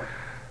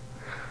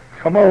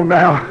 Come on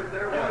now.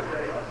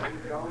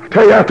 I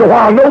tell you, after a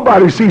while,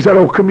 nobody sees that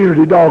old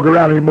community dog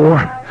around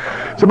anymore.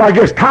 Somebody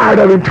gets tired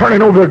of him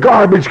turning over the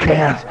garbage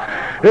cans.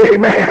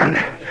 Amen.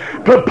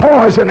 Put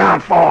poison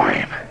out for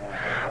him.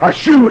 Or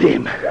shoot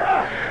him.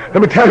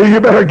 Let me tell you, you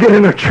better get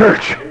in the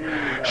church.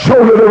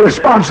 Shoulder the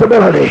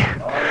responsibility.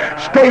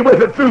 Stay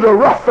with it through the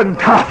rough and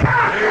tough.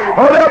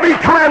 Oh, there'll be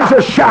times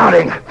of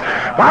shouting.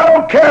 I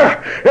don't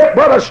care if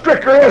Brother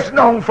Stricker is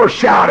known for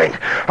shouting.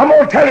 I'm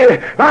going to tell you,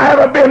 I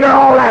haven't been there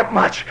all that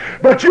much.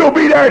 But you'll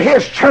be there at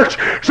his church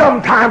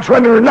sometimes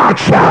when they're not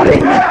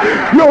shouting.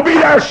 You'll be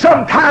there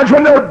sometimes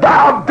when they're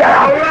bowed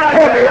down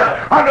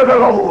heavier under the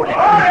load.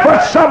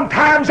 But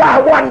sometimes I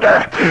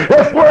wonder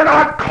if we're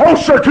not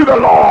closer to the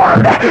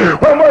Lord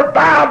when we're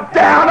bowed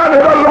down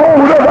under the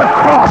load of the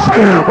cross,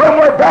 when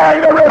we're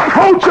bearing the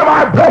reproach of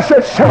our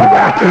blessed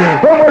Savior,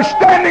 when we're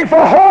standing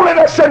for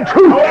holiness and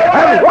truth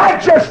and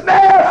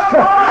righteousness,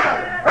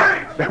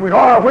 than we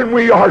are when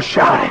we are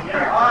shouting.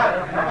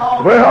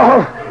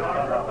 Well,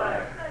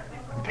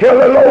 till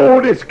the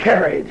load is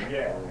carried,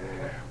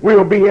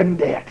 we'll be in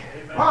debt.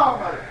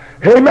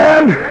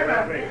 Amen.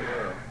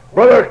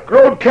 Brother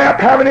Roadcamp,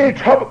 having any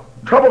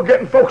trouble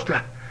getting folks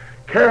to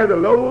carry the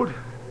load?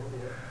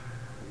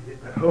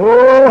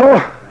 Oh,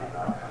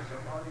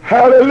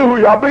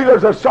 hallelujah. I believe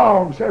there's a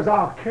song that says,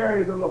 I'll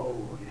carry the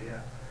load.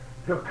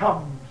 Here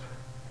comes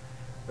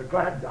the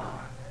glad dawn.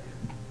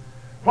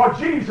 For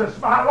Jesus,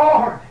 my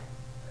Lord,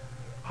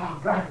 I'll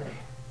gladly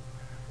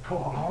go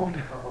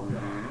on.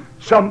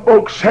 Some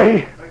folks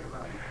say,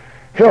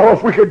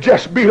 if we could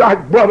just be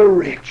like Brother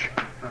Rich.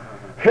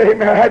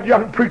 Amen. I had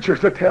young preachers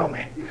to tell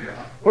me,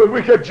 well,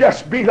 we could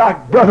just be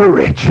like Brother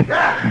Rich.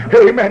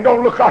 Amen.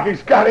 Don't look like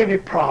he's got any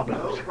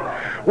problems.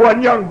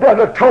 One young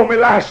brother told me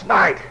last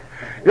night,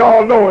 you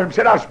all know him,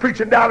 said I was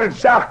preaching down in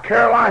South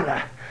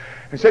Carolina,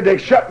 and said they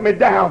shut me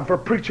down for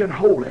preaching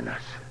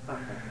holiness.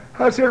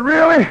 I said,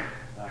 really?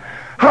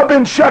 I've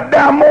been shut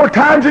down more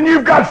times than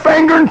you've got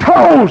finger and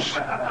toes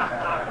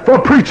for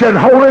preaching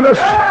holiness.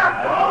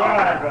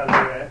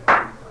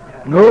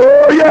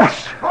 Oh,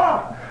 yes.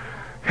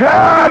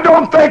 I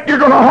don't think you're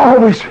going to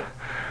always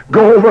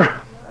go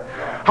over.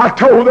 I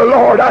told the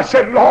Lord, I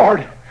said,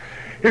 Lord,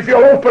 if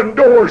you'll open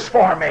doors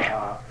for me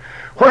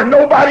where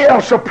nobody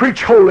else will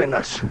preach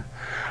holiness,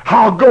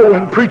 I'll go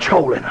and preach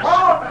holiness.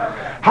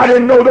 I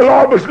didn't know the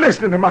Lord was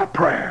listening to my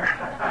prayer.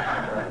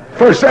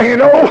 First thing you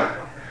know,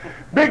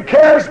 big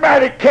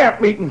charismatic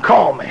camp meeting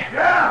called me.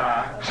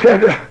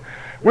 Said,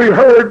 we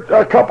heard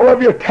a couple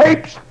of your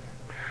tapes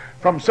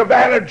from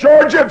Savannah,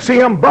 Georgia, at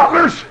C.M.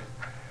 Butler's.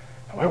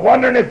 We're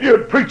wondering if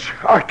you'd preach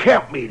our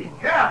camp meeting.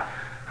 I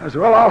said,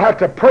 well, I'll have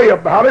to pray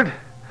about it.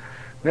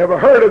 Never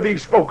heard of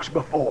these folks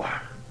before.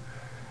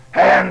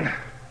 And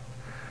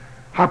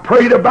I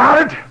prayed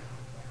about it.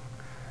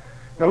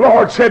 The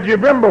Lord said, you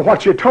remember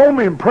what you told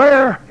me in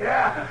prayer?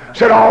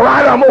 Said, all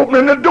right, I'm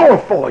opening the door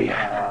for you.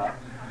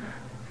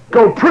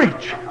 Go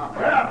preach.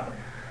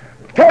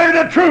 Tell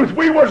you the truth,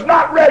 we was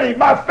not ready.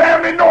 My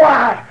family nor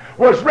I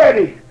was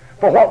ready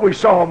for what we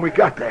saw when we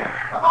got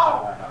there.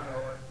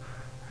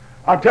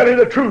 I'll tell you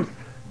the truth.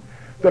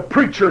 The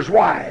preachers'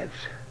 wives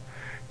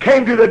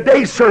came to the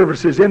day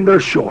services in their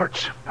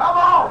shorts. Come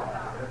on!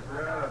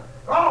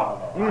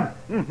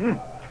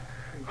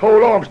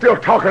 Hold on, I'm still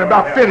talking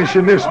about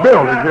finishing this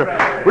building here.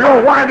 We're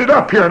going to wind it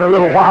up here in a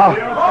little while.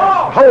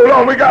 Hold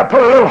on, we got to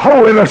put a little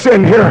holiness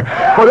in here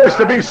for this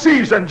to be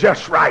seasoned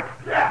just right.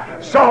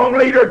 Song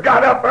leader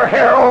got up, her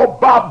hair all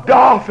bobbed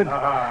off and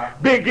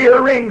big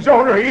earrings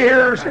on her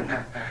ears and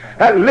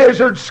that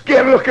lizard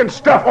skin looking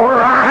stuff on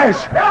her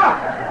eyes.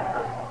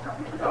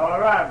 All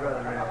right,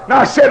 brother. And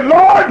I said,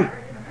 Lord,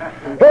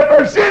 if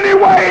there's any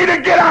way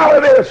to get out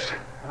of this,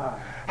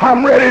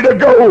 I'm ready to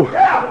go.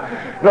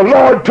 The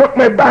Lord took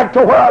me back to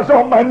where I was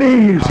on my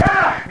knees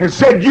and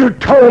said, you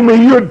told me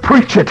you'd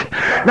preach it.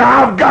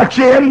 Now I've got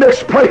you in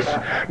this place.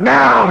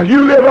 Now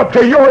you live up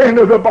to your end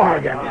of the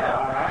bargain.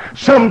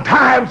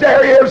 Sometimes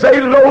there is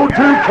a load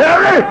to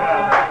carry.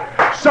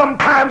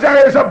 Sometimes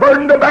there is a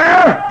burden to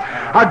bear.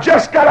 I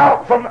just got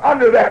out from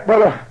under that,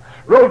 brother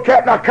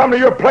Roadcap, and I come to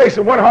your place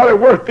and wasn't hardly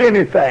worth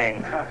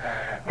anything.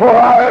 Oh,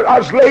 I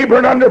was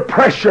laboring under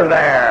pressure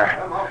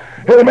there.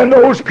 Amen.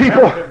 Those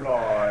people,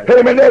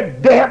 amen, they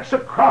dance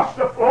across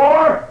the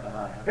floor.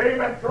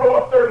 Amen. Throw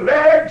up their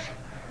legs.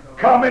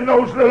 Come in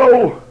those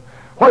little,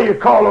 what do you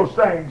call those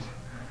things?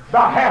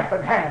 About half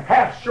and half.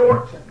 Half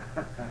shorts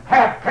and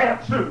half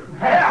pantsuit and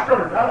half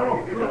skirt. I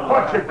don't know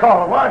what you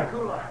call them. Right?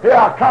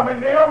 Yeah, come in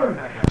them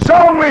and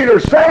song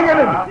leaders singing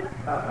and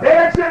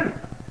dancing.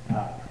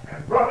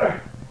 And brother,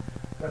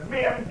 the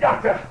men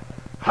got to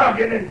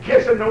hugging and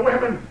kissing the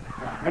women.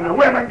 And the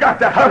women got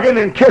to hugging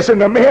and kissing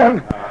the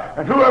men.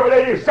 And whoever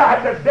they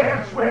decide to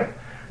dance with,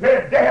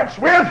 they dance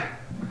with.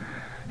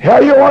 Yeah,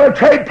 you want to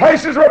trade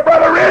places with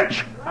Brother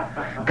Rich?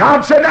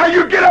 God said, now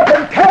you get up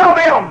and tell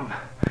them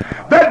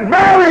that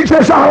marriage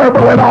is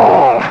honorable and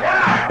all,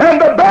 and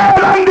the bed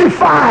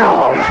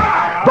undefiled,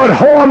 but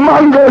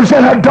whoremongers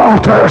and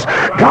adulterers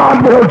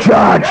God will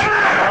judge.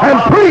 And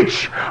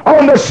preach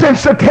on the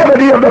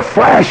sensitivity of the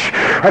flesh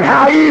and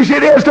how easy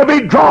it is to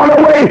be drawn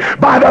away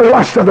by the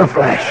lust of the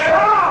flesh.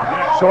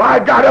 So I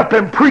got up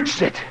and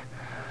preached it.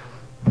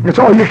 It's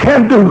all you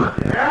can do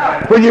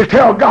when you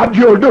tell God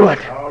you'll do it.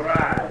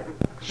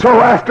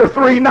 So after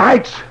 3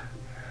 nights,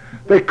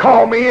 they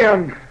called me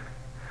in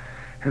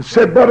and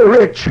said, Brother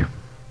Rich,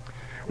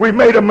 we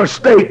made a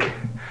mistake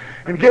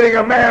in getting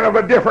a man of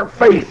a different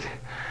faith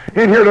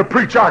in here to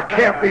preach our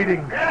camp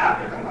meeting.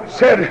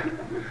 Said,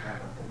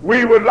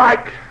 we would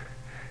like,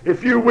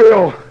 if you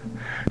will,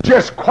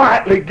 just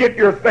quietly get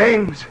your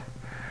things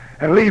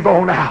and leave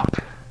on out.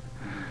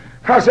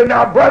 I said,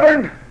 now,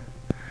 brethren,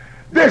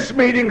 this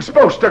meeting's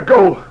supposed to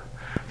go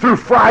through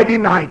Friday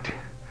night.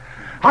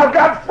 I've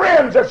got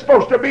friends that's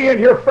supposed to be in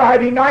here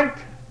Friday night,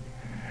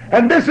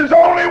 and this is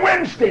only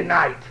Wednesday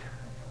night.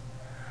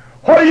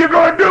 What are you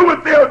going to do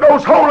with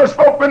those homeless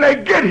folk when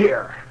they get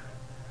here?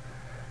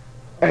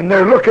 And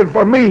they're looking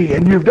for me,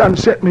 and you've done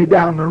sent me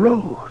down the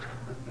road.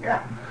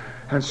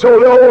 And so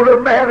the older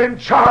man in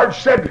charge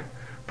said,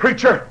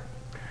 Preacher,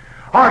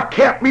 our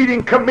camp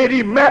meeting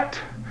committee met,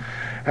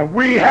 and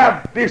we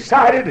have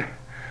decided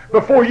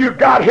before you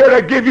got here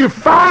to give you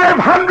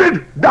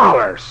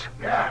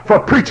 $500 for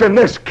preaching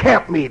this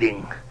camp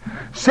meeting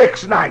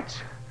 6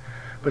 nights.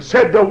 But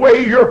said, the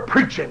way you're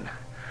preaching,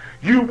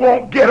 you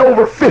won't get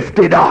over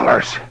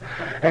 $50.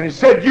 And he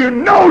said, you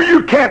know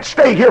you can't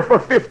stay here for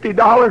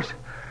 $50.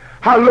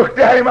 I looked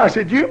at him, I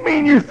said, you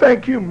mean you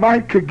think you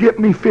might could get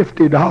me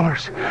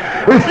 $50?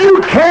 If you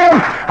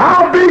can,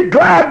 I'll be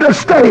glad to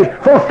stay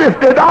for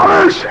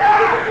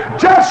 $50.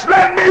 Just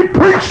let me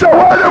preach the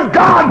Word of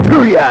God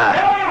to you.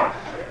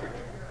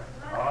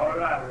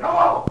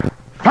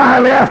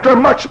 Finally, after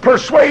much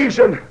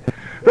persuasion,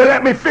 they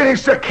let me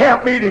finish the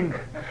camp meeting.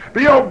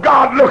 But, you know,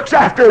 God looks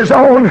after his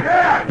own.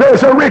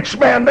 There's a rich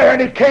man there,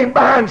 and he came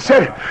by and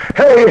said,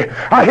 hey,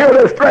 I hear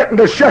they're threatening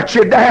to shut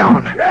you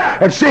down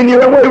and send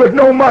you away with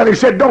no money. He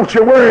said, don't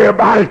you worry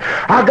about it.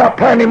 I got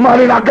plenty of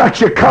money, and I got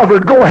you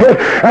covered. Go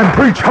ahead and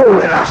preach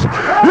holiness.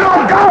 You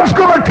know, God's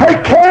going to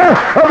take care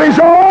of his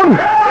own.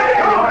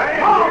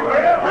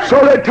 So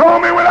they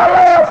told me when I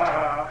left,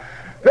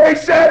 they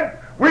said,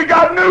 we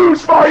got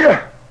news for you.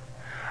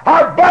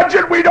 Our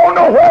budget, we don't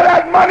know where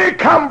that money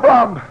come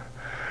from.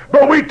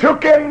 But we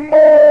took in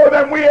more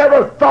than we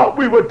ever thought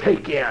we would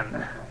take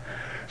in.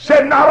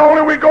 Said, not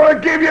only are we going to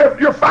give you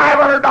your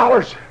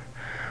 $500,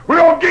 we're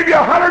going to give you a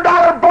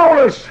 $100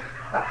 bonus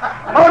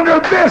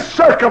under this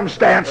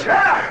circumstance,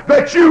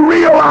 that you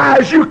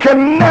realize you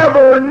can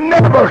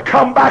never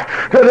come back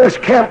to this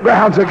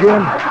campgrounds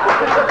again.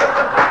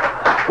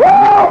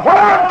 Well, what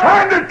I'm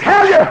trying to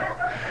tell you,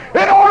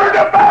 in order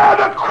to bear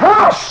the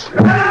cross,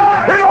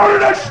 in order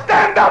to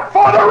stand up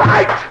for the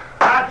right,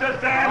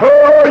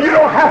 oh, you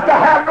don't have to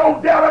have no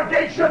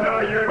delegation with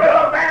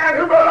a man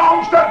who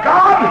belongs to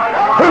God,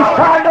 who's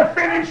trying to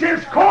finish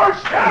his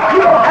course.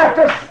 You don't have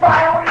to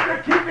spy on him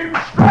to keep him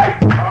straight.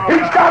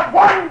 He's got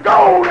one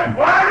goal and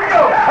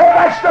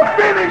that's to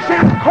finish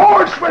his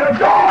course with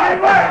joy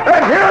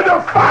and hear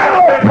the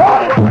final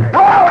call.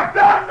 Well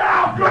done,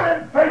 now, good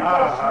and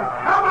faithful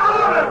servant. Come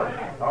on.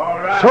 All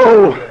right.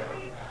 So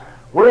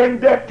we're in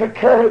debt to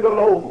carry the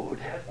load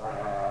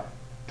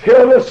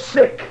till the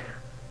sick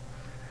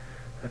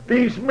that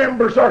these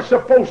members are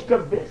supposed to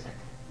visit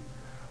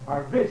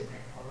are visited,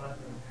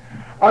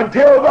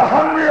 until the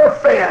hungry are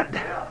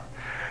fed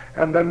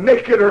and the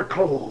naked are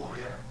clothed.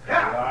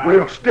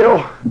 We'll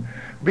still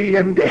be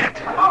in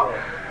debt.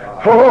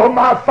 Oh,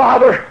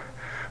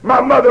 my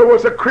mother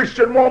was a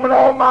Christian woman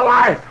all my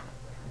life.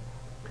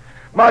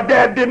 My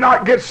dad did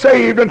not get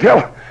saved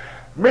until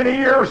many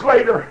years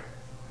later,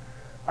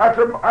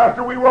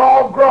 after we were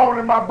all grown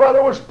and my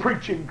brother was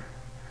preaching.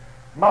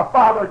 My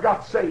father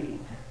got saved.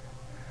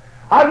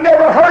 I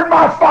never heard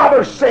my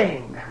father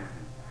sing.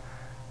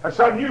 That's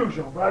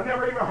unusual, but I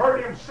never even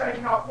heard him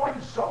sing not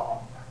one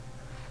song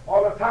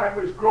all the time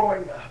he was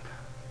growing up.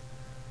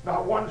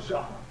 Not one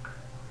song.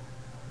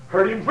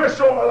 Heard him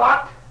whistle a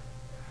lot.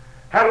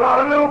 Had a lot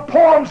of little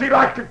poems he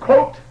liked to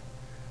quote.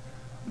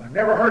 But I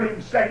never heard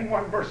him sing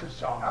one verse of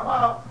song.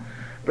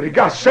 But he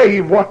got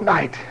saved one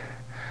night.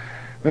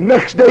 The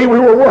next day we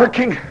were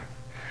working.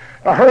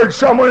 I heard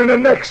someone in the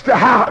next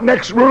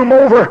room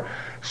over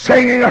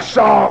singing a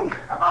song.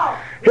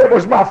 It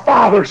was my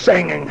father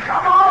singing.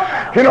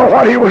 You know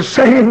what he was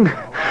singing?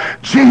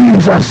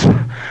 Jesus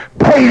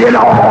paid it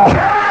all.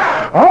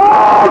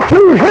 All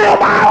to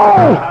him I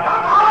owe.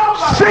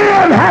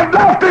 Sin had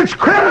left its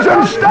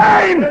crimson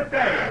stain,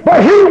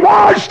 but he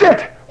washed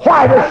it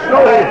white as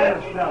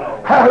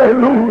snow.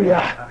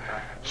 Hallelujah.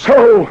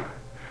 So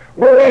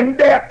we're in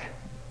debt,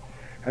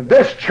 and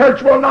this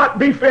church will not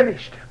be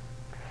finished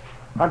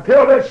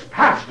until this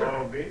pastor,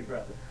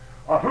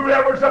 or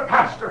whoever's a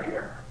pastor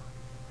here,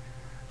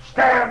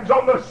 stands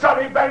on the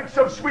sunny banks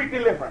of sweet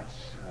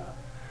deliverance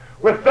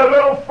with the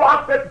little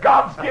flock that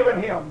God's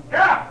given him,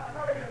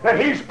 that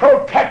he's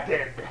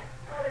protected,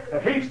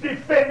 that he's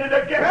defended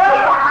against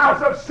the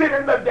wiles of sin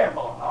and the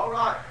devil,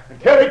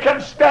 until he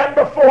can stand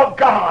before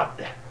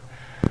God,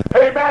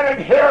 amen,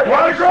 and hear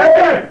him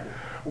say,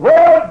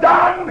 well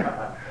done,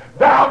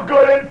 thou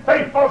good and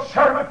faithful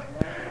servant,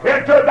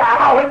 enter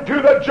thou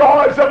into the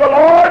joys of the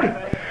Lord.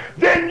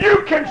 Then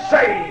you can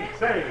say,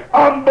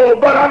 humble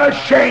but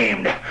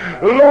unashamed,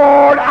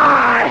 Lord,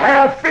 I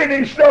have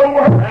finished the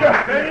work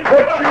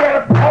that you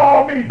have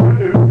called me to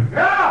do.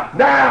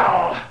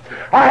 Now,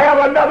 I have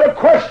another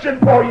question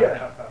for you.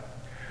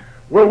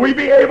 Will we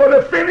be able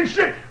to finish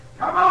it?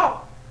 Come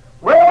on.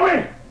 Will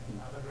we?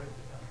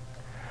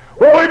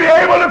 Will we be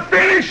able to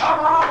finish? Come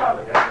on.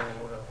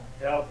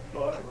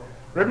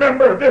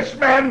 Remember, this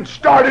man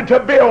started to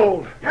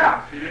build,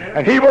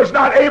 and he was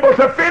not able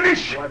to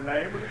finish,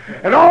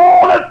 and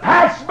all that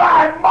passed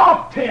by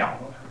mocked him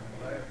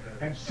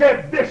and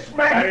said, this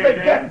man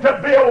began to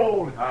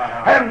build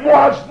and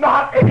was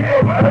not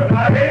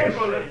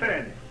able to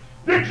finish.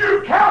 Did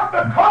you count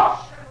the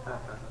cost?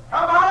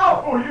 Come on,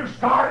 before you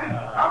started.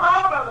 Come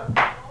on, brother.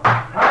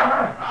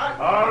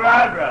 All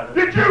right, brother.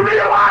 Did you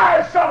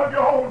realize some of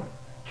your own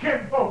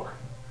kinfolk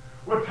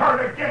would turn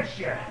against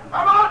you?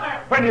 Come on now.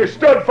 When you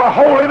stood for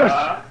holiness.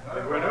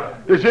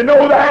 Did you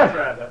know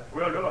that?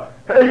 We'll do it.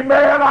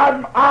 Amen.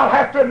 I'll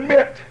have to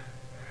admit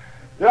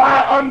that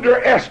I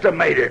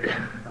underestimated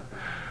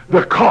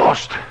the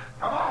cost,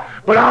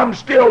 but I'm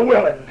still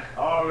willing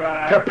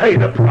to pay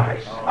the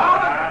price.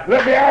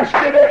 Let me ask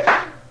you this.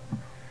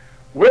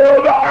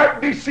 Will the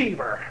art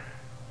deceiver,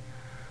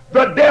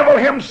 the devil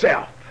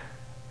himself,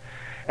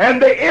 and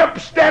the imp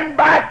stand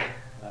back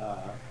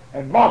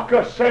and mock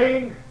us,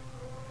 saying,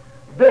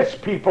 this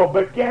people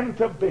began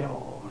to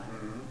build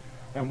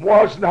and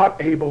was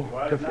not able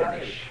to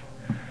finish?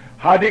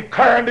 I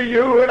declare unto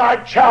you, and I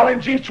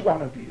challenge each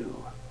one of you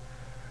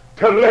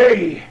to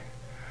lay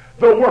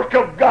the work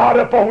of God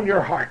upon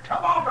your heart.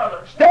 Come on,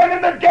 brother. Stand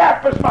in the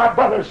gap, as my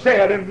brother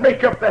said, and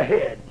make up the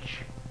hedge.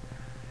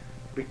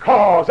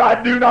 Because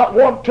I do not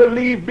want to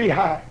leave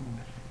behind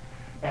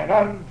an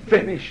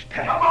unfinished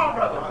task. Come on,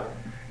 brother.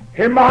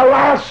 In my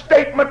last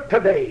statement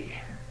today,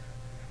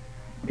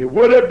 it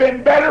would have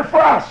been better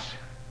for us.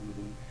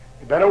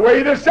 You better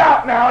weigh this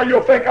out now, or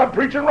you'll think I'm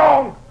preaching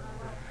wrong.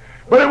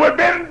 But it would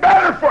have been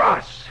better for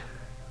us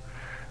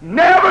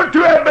never to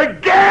have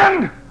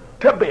begun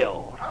to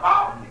build. Come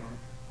on.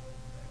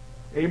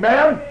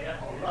 Amen?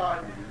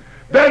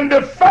 Than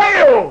to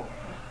fail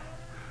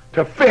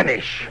to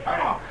finish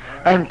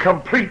and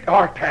complete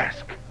our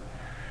task.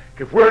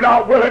 If we're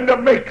not willing to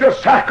make the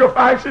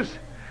sacrifices,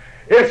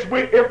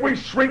 if we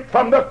shrink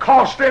from the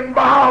cost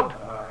involved,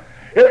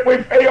 if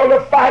we fail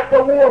to fight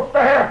the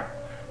warfare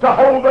to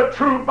hold the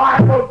true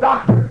Bible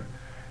doctrine,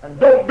 and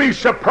don't be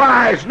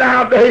surprised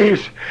nowadays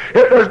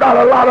if there's not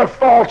a lot of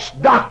false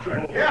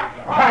doctrine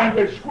trying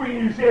to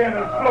squeeze in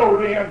and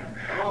float in.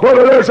 But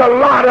there's a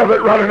lot of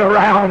it running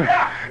around.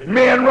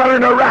 Men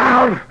running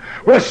around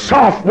with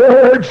soft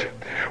words,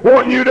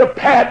 wanting you to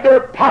pad their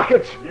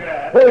pockets.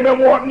 Amen.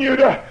 Wanting you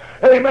to,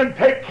 amen,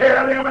 take care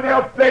of them, and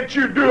they'll let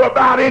you do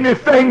about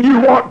anything you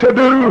want to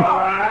do.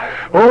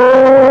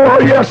 Oh,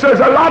 yes, there's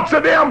lots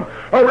of them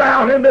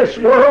around in this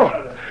world.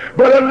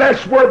 But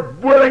unless we're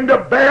willing to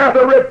bear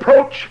the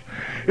reproach,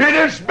 it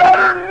is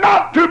better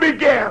not to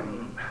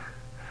begin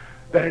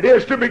than it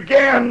is to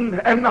begin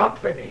and not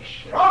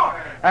finish.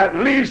 At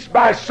least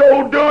by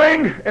so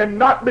doing and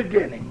not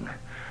beginning,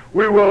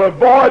 we will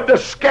avoid the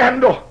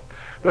scandal,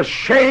 the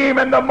shame,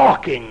 and the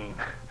mocking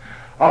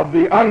of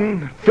the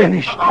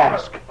unfinished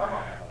task.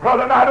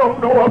 Brother, I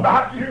don't know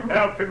about you,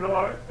 Help him,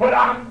 Lord. but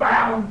I'm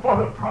bound for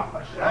the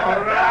promise.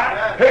 All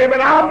right. Amen.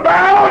 I'm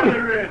bound,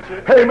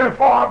 Richard. amen,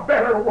 for a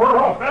better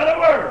world. Better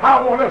word.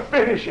 I want to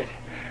finish it.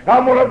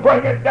 I'm going to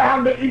bring it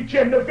down to each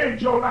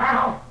individual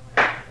now.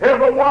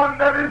 Everyone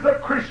that is a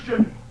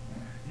Christian,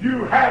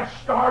 you have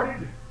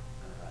started,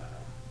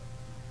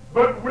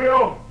 but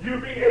will you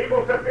be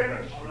able to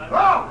finish?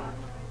 Oh,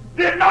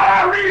 did not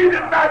I read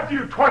in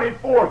Matthew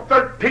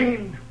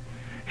 24:13,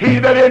 he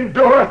that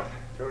endureth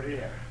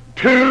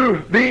to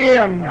the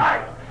end,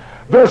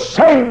 the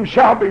same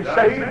shall be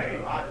saved.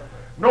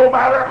 No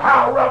matter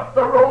how rough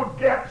the road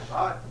gets,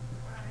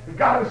 you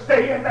got to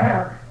stay in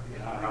there.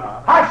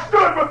 I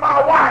stood with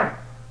my wife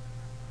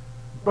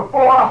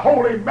before a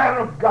holy man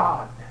of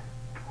God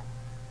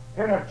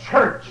in a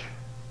church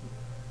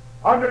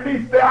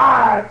underneath the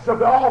eyes of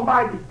the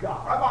Almighty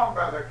God. Come on,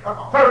 brother. Come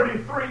on.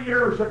 33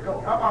 years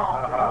ago. Come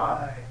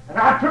on. And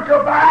I took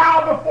a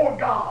vow before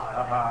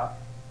God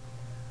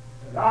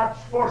that I'd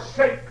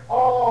forsake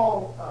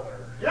all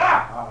others.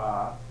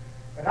 Yeah.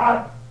 And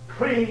I'd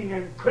cling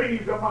and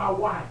cleave to my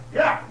wife.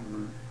 Yeah.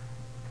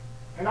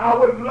 And I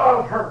would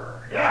love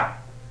her. Yeah.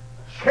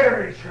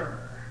 Cherish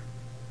her.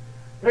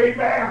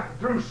 Amen.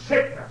 Through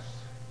sickness.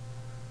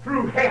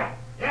 Through health.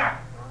 Yeah.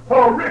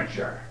 For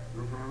richer.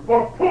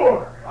 For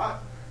poor.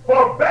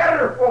 For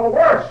better. For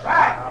worse.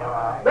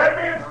 That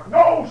means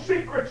no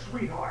secret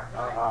sweetheart.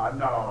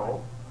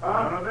 No.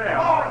 None of them.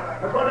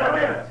 That's what that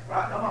means.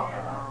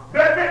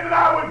 That means that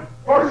I would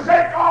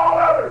forsake all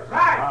others.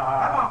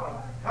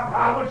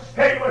 I would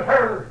stay with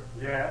her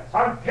Yes.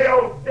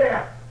 until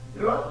death.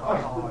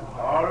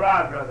 All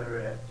right, Brother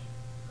Rich.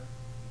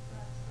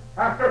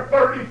 After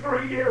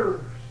 33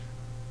 years,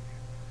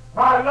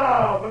 my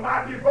love and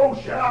my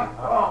devotion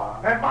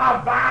and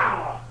my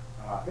vow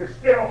is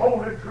still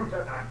holding true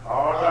tonight.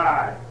 All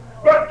right.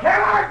 But can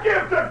I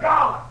give to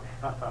God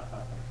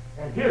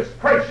and His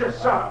precious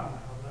Son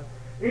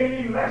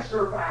any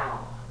lesser vow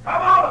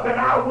than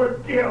I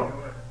would give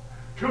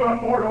to a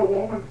mortal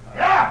woman?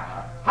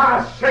 Yeah,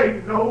 I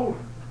say no.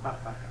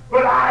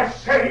 But I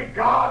say,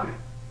 God,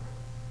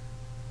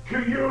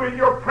 to you and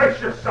your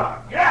precious Son,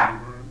 yeah,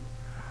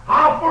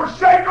 I'll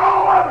forsake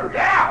all others,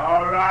 yeah,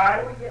 All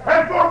right.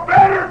 and for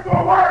better,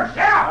 for worse,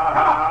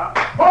 yeah,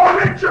 for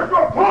richer,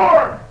 for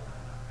poor,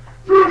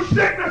 through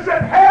sickness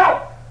and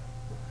health,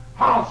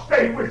 I'll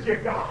stay with you,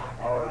 God,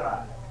 All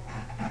right.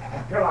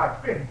 until I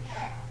finish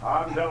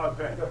Until I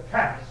finish. the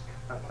task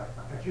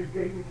that you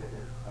gave me to do.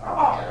 Come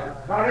on.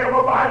 Not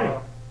everybody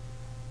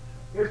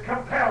is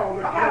compelled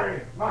to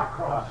carry my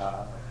cross.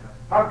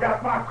 I've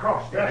got my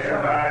cross to Yes,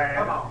 carry. sir.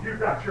 Come on. You've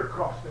got your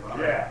cross to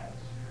carry. Yes.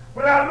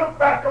 When I look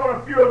back on a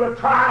few of the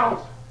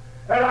trials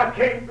that I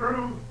came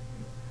through,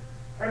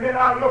 and then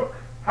I look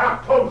how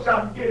close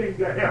I'm getting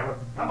to heaven.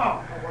 Come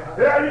on.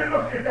 There you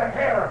look at the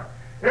hair.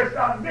 It's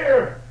not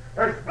near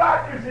as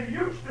black as he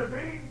used to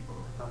be.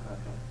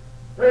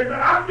 Amen.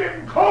 I'm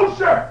getting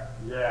closer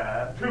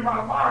Yeah. to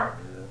my mark.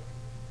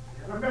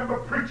 I remember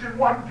preaching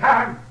one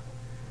time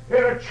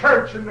in a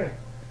church, and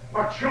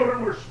my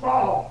children were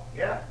small.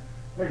 Yeah.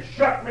 They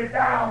shut me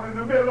down in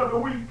the middle of the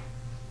week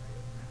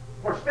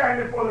for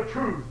standing for the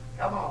truth.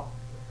 Come on.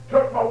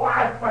 Took my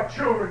wife, my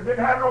children,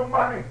 didn't have no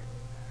money.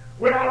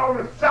 Went out on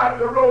the side of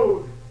the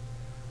road.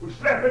 We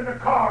slept in the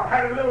car,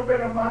 had a little bit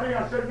of money.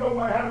 I said, no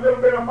money, had a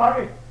little bit of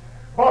money.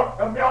 Bought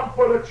a milk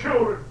for the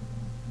children.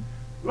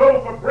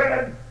 Loaf of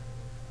bread,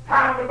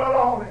 pound of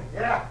bologna.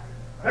 Yeah.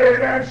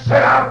 Amen. Sit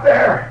out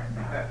there.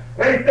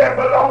 Ate that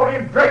bologna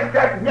and drank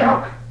that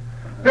milk.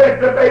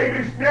 Fed the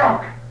baby's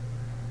milk.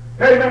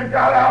 Amen.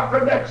 Got out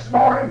the next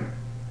morning.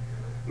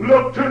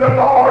 Looked to the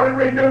Lord and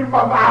renewed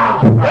my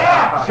vow.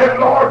 Yeah. Said,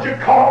 Lord, you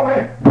called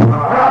me. And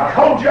I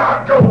told you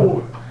I'd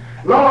go.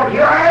 Lord,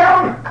 here I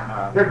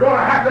am. You're going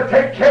to have to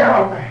take care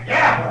of me.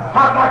 Yeah.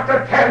 I'd like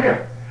to tell you,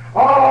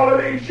 all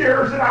of these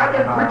years that I've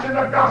been preaching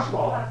the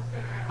gospel,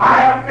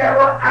 I have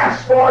never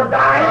asked for a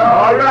dime.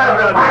 All right,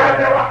 brother. I have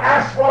never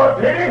asked for a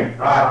penny.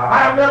 Right. I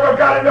have never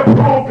got in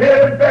the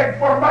pulpit and begged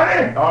for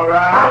money. All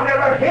right. I've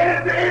never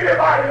hinted to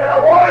anybody that I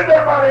wanted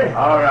their money.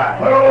 All right.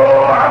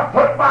 Oh, I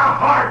put my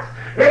heart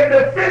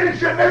into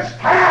finishing this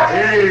task.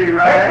 Amen.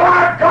 And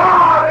my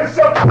God is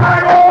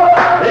supplying all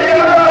of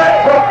it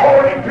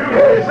according to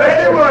his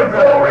able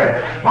glory.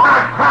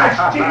 My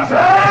Christ Jesus,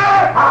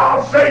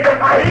 I'll say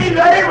tonight, he's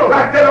able.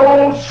 Like that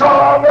old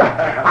song,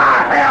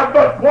 I have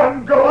but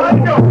one goal.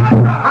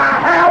 I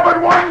have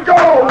but one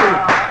goal.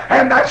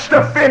 And that's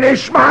to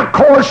finish my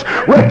course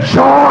with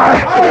joy.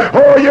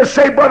 Oh, you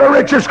say, Brother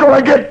Rich, it's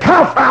going to get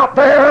tough out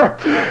there.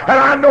 And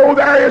I know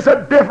there is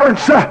a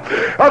difference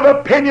of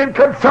opinion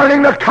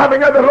concerning the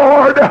coming of the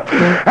Lord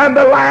and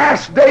the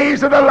last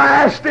days of the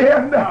last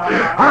end.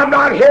 I'm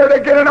not here to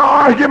get an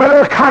argument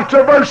or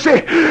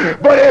controversy,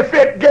 but if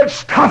it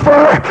gets tougher,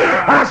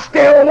 I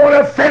still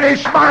want to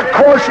finish my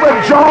course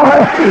with joy.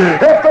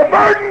 If the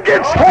burden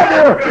gets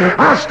heavier,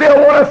 I still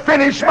want to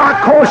finish my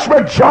course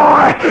with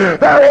joy.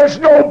 There is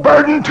no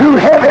burden too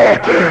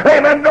heavy.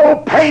 Amen. No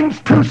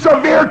pains too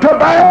severe to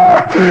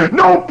bear.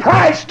 No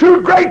price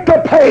too great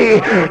to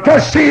pay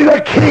to see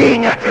the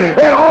King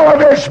in all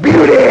of his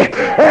beauty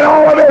and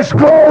all of his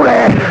glory.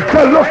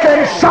 To look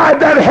inside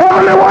that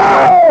heavenly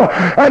world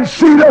and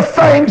see the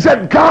things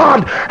that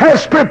God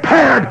has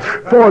prepared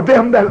for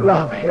them that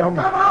love him.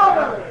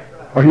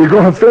 Are you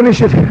going to finish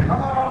it?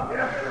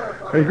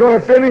 Are you going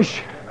to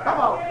finish?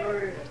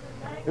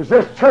 Is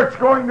this church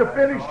going to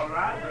finish? All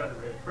right, brother.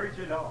 Preach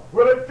it on.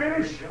 Will it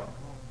finish?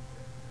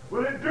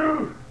 Will it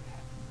do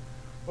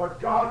what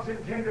God's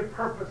intended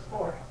purpose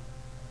for it?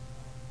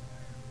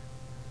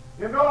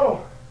 You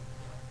know,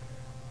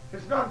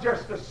 it's not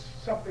just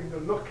something to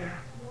look at.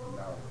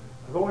 No.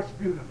 Although it's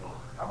beautiful.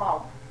 Come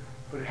on.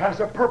 But it has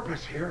a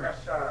purpose here.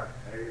 Yes, sir.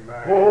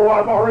 Amen. Oh,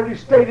 I've already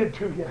stated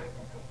to you.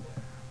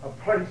 A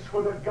place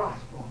where the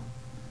gospel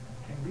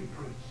can be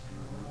preached.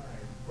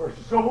 Where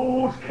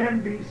souls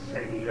can be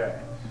saved. Yes.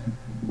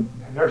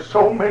 And there's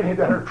so many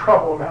that are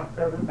troubled out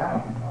there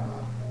tonight.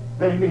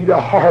 They need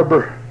a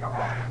harbor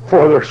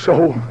for their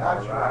soul.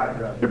 That's right,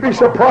 brother. You'd be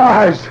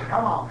surprised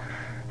Come on.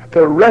 at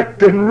the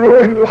wrecked and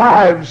ruined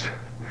lives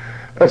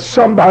that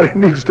somebody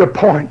needs to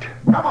point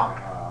Come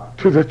on.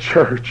 to the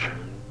church.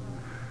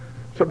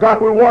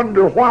 Sometimes we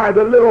wonder why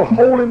the little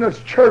holiness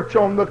church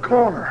on the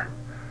corner.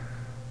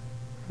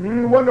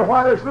 Wonder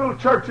why this little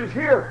church is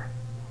here.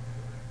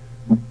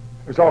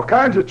 There's all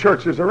kinds of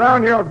churches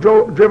around here. I've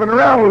driven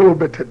around a little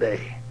bit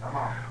today. Come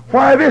on.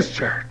 Why this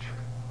church?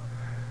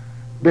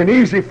 Been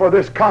easy for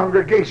this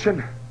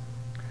congregation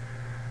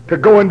to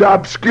go into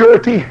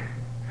obscurity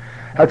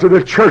after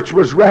the church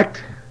was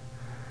wrecked.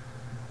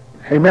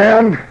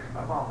 Amen.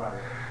 Come on, brother.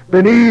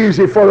 Been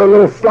easy for the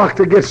little flock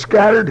to get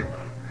scattered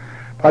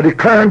by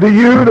declaring to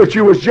you that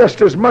you was just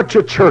as much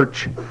a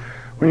church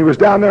when you was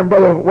down there in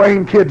Brother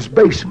Wayne Kidd's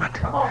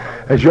basement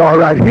as you are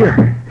right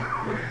here.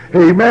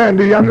 Amen.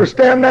 Do you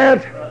understand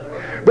that?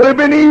 But it's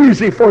been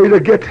easy for you to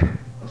get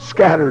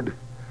scattered.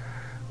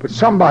 But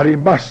somebody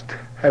must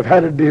have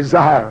had a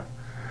desire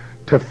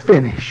to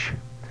finish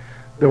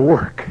the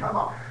work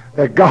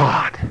that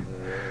God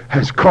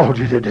has called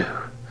you to do.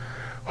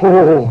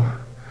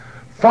 Oh,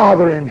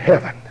 Father in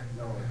heaven,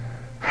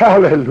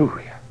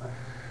 hallelujah,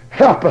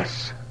 help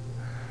us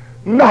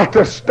not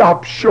to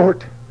stop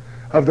short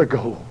of the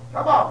goal.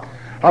 Come on.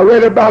 I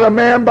read about a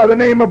man by the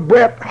name of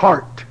Bret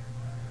Hart.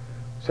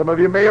 Some of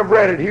you may have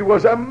read it. He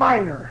was a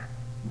miner.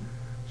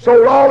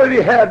 Sold all that he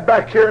had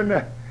back here in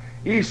the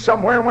east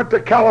somewhere and went to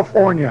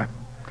California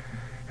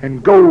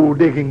in gold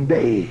digging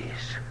days.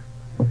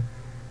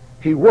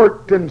 He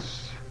worked and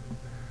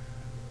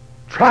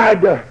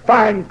tried to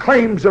find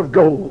claims of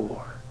gold.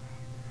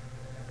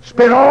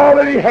 Spent all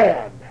that he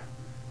had.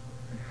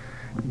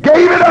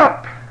 Gave it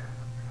up.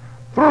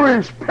 Threw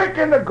his pick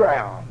in the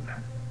ground.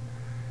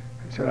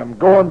 And said, I'm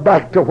going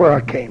back to where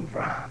I came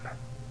from.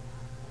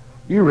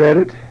 You read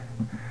it.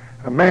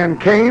 A man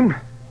came,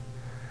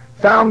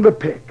 found the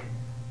pick,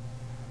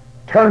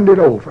 turned it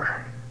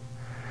over,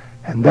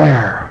 And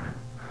there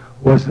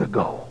was the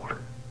gold.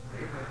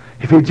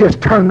 If he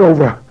just turned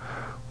over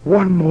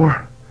one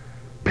more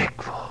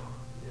pickful,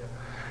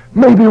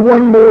 maybe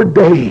one more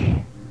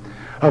day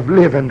of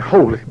living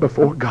holy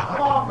before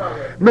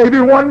God, maybe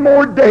one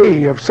more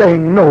day of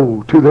saying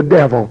no to the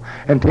devil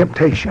and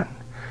temptation,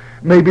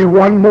 maybe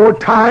one more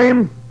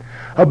time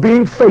of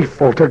being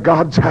faithful to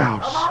God's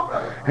house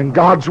and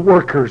God's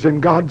workers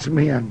and God's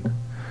men,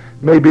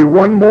 maybe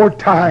one more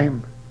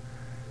time,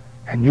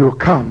 and you'll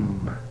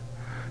come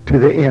to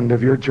the end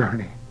of your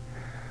journey.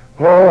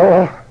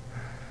 Oh,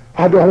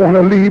 I don't want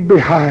to leave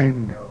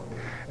behind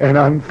an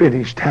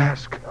unfinished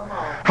task.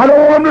 I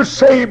don't want them to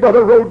say,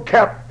 Brother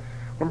Roadcap,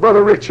 when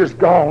Brother Rich is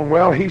gone,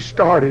 well, he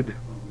started,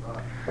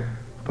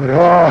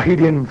 but he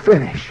didn't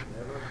finish.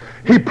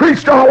 He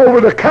preached all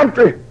over the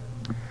country.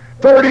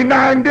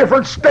 39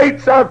 different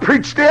states I've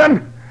preached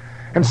in,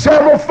 and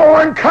several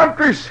foreign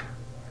countries.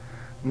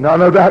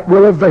 None of that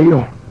will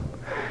avail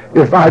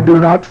if I do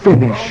not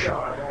finish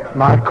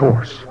my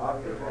course.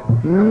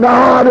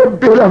 Not a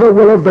bit of it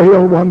will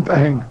avail one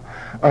thing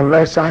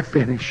unless I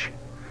finish.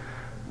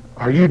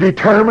 Are you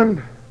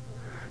determined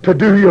to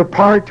do your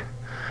part?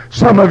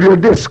 Some of you are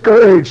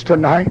discouraged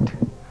tonight.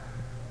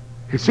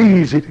 It's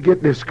easy to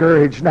get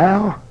discouraged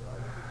now.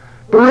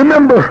 But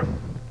remember,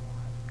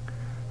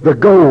 the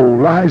goal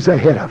lies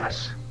ahead of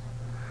us.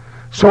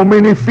 So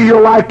many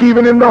feel like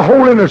even in the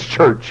Holiness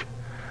Church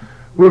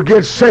we'll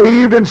get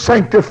saved and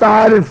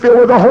sanctified and filled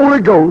with the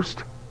Holy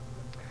Ghost.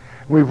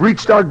 We've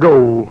reached our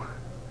goal.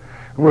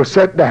 We'll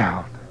sit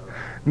down.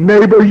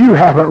 Neighbor, you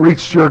haven't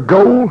reached your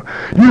goal.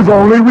 You've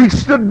only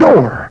reached the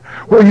door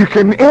where you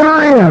can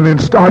enter in and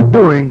start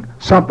doing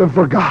something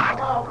for God.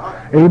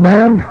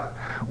 Amen?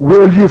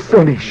 Will you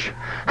finish?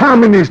 How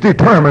many is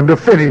determined to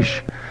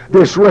finish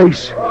this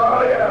race?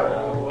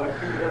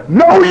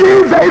 Know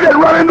ye they that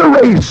run in the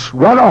race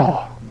run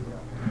all,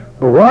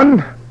 but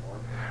one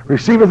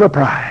receiveth a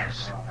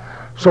prize.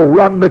 So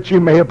run that you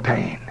may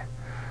obtain.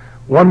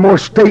 One more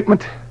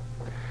statement.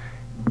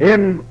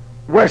 In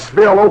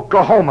Westville,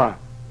 Oklahoma,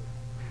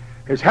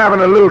 is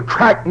having a little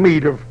track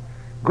meet of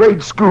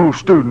grade school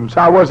students.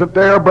 I wasn't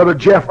there. Brother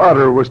Jeff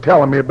Utter was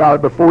telling me about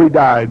it before he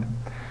died.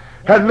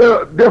 Had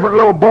different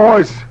little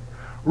boys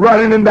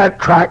running in that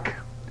track.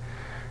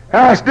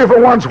 Asked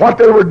different ones what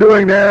they were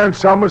doing there, and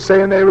some was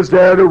saying they was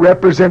there to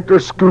represent their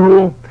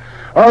school.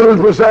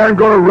 Others was there and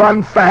going to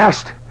run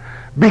fast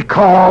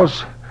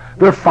because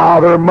their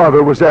father or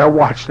mother was there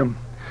watching them.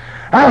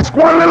 Asked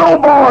one little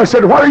old boy, I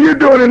said, what are you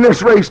doing in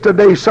this race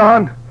today,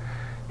 son?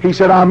 He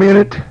said, I'm in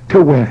it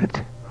to win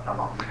it.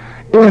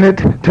 In it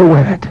to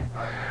win it.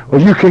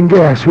 Well, you can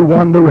guess who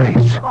won the race.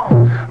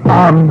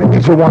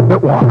 He's the one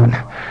that won.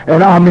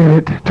 And I'm in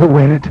it to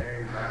win it.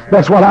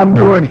 That's what I'm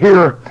doing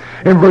here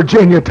in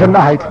Virginia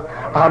tonight.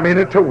 I'm in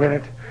it to win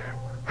it.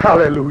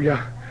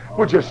 Hallelujah.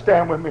 Would you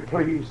stand with me,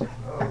 please?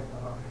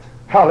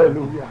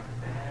 Hallelujah.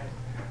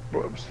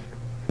 Whoops.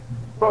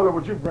 Brother,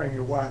 would you bring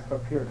your wife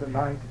up here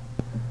tonight?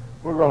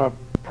 We're going to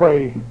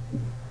pray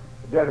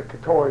a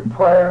dedicatory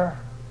prayer.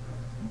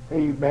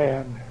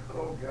 Amen.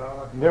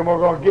 And then we're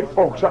going to give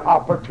folks an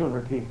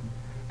opportunity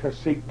to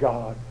seek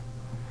God.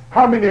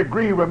 How many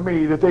agree with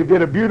me that they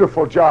did a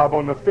beautiful job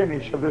on the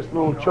finish of this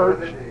little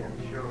church?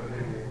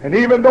 And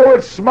even though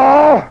it's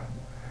small,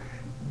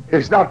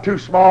 it's not too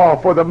small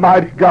for the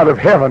mighty God of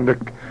heaven to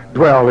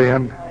dwell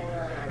in.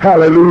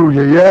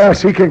 Hallelujah.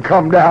 Yes, he can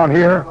come down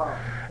here.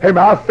 Amen.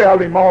 I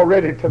felt him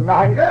already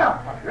tonight.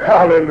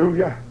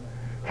 Hallelujah.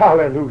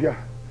 Hallelujah.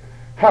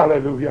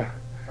 Hallelujah.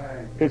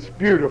 It's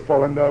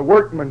beautiful. And the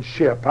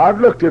workmanship,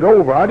 I've looked it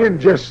over. I didn't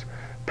just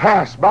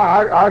pass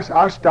by.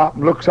 I stopped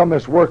and looked some of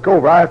this work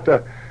over.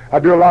 I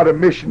do a lot of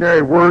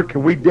missionary work,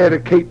 and we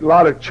dedicate a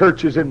lot of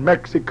churches in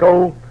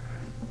Mexico.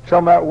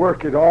 Some of that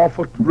work is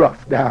awful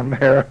rough down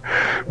there.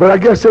 But I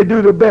guess they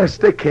do the best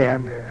they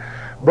can.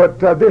 But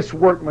this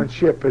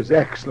workmanship is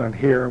excellent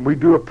here, and we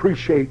do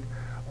appreciate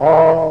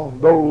all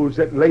those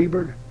that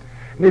labored.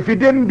 And if you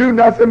didn't do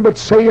nothing but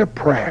say a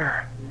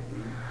prayer,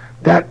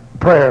 that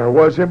prayer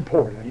was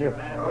important.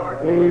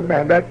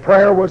 Amen. That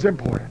prayer was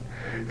important.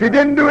 If you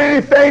didn't do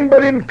anything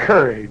but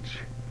encourage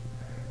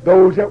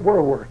those that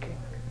were working.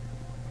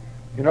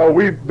 You know,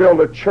 we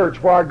built a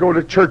church where I go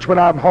to church when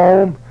I'm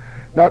home.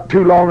 Not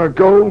too long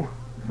ago,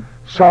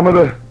 some of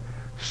the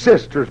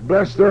sisters,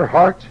 bless their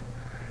hearts,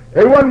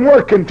 they wasn't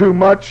working too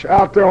much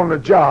out there on the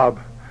job,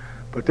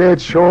 but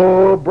they'd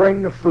sure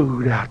bring the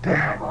food out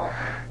there.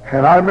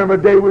 And I remember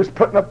they was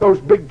putting up those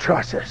big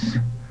trusses.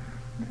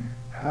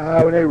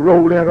 When they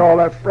rolled in all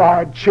that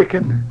fried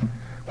chicken,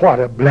 what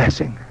a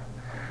blessing.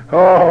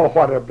 Oh,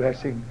 what a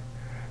blessing.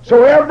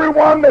 So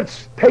everyone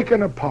that's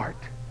taken a part,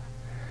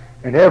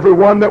 and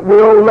everyone that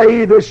will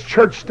lay this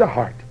church to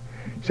heart,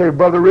 say,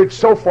 Brother Rich,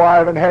 so far I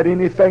haven't had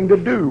anything to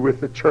do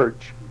with the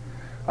church.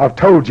 I've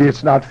told you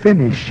it's not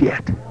finished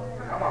yet.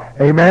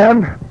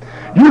 Amen.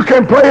 You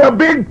can play a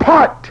big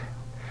part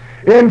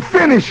in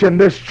finishing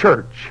this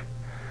church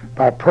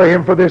by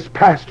praying for this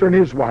pastor and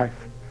his wife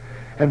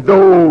and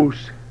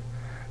those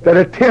that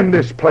attend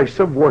this place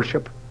of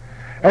worship,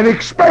 and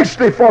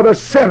especially for the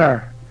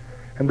sinner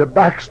and the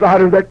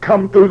backslider that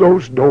come through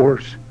those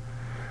doors.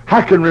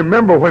 I can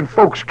remember when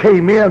folks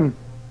came in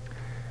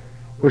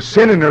with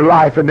sin in their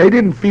life and they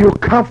didn't feel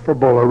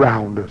comfortable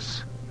around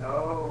us.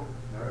 No.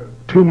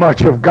 Too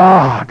much of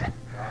God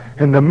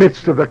in the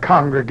midst of the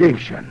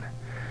congregation.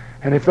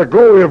 And if the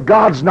glory of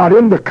God's not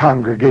in the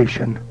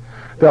congregation,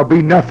 there'll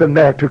be nothing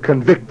there to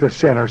convict the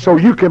sinner. So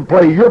you can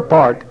play your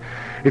part.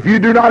 If you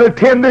do not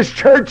attend this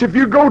church, if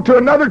you go to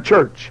another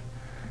church,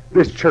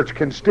 this church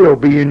can still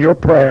be in your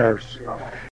prayers.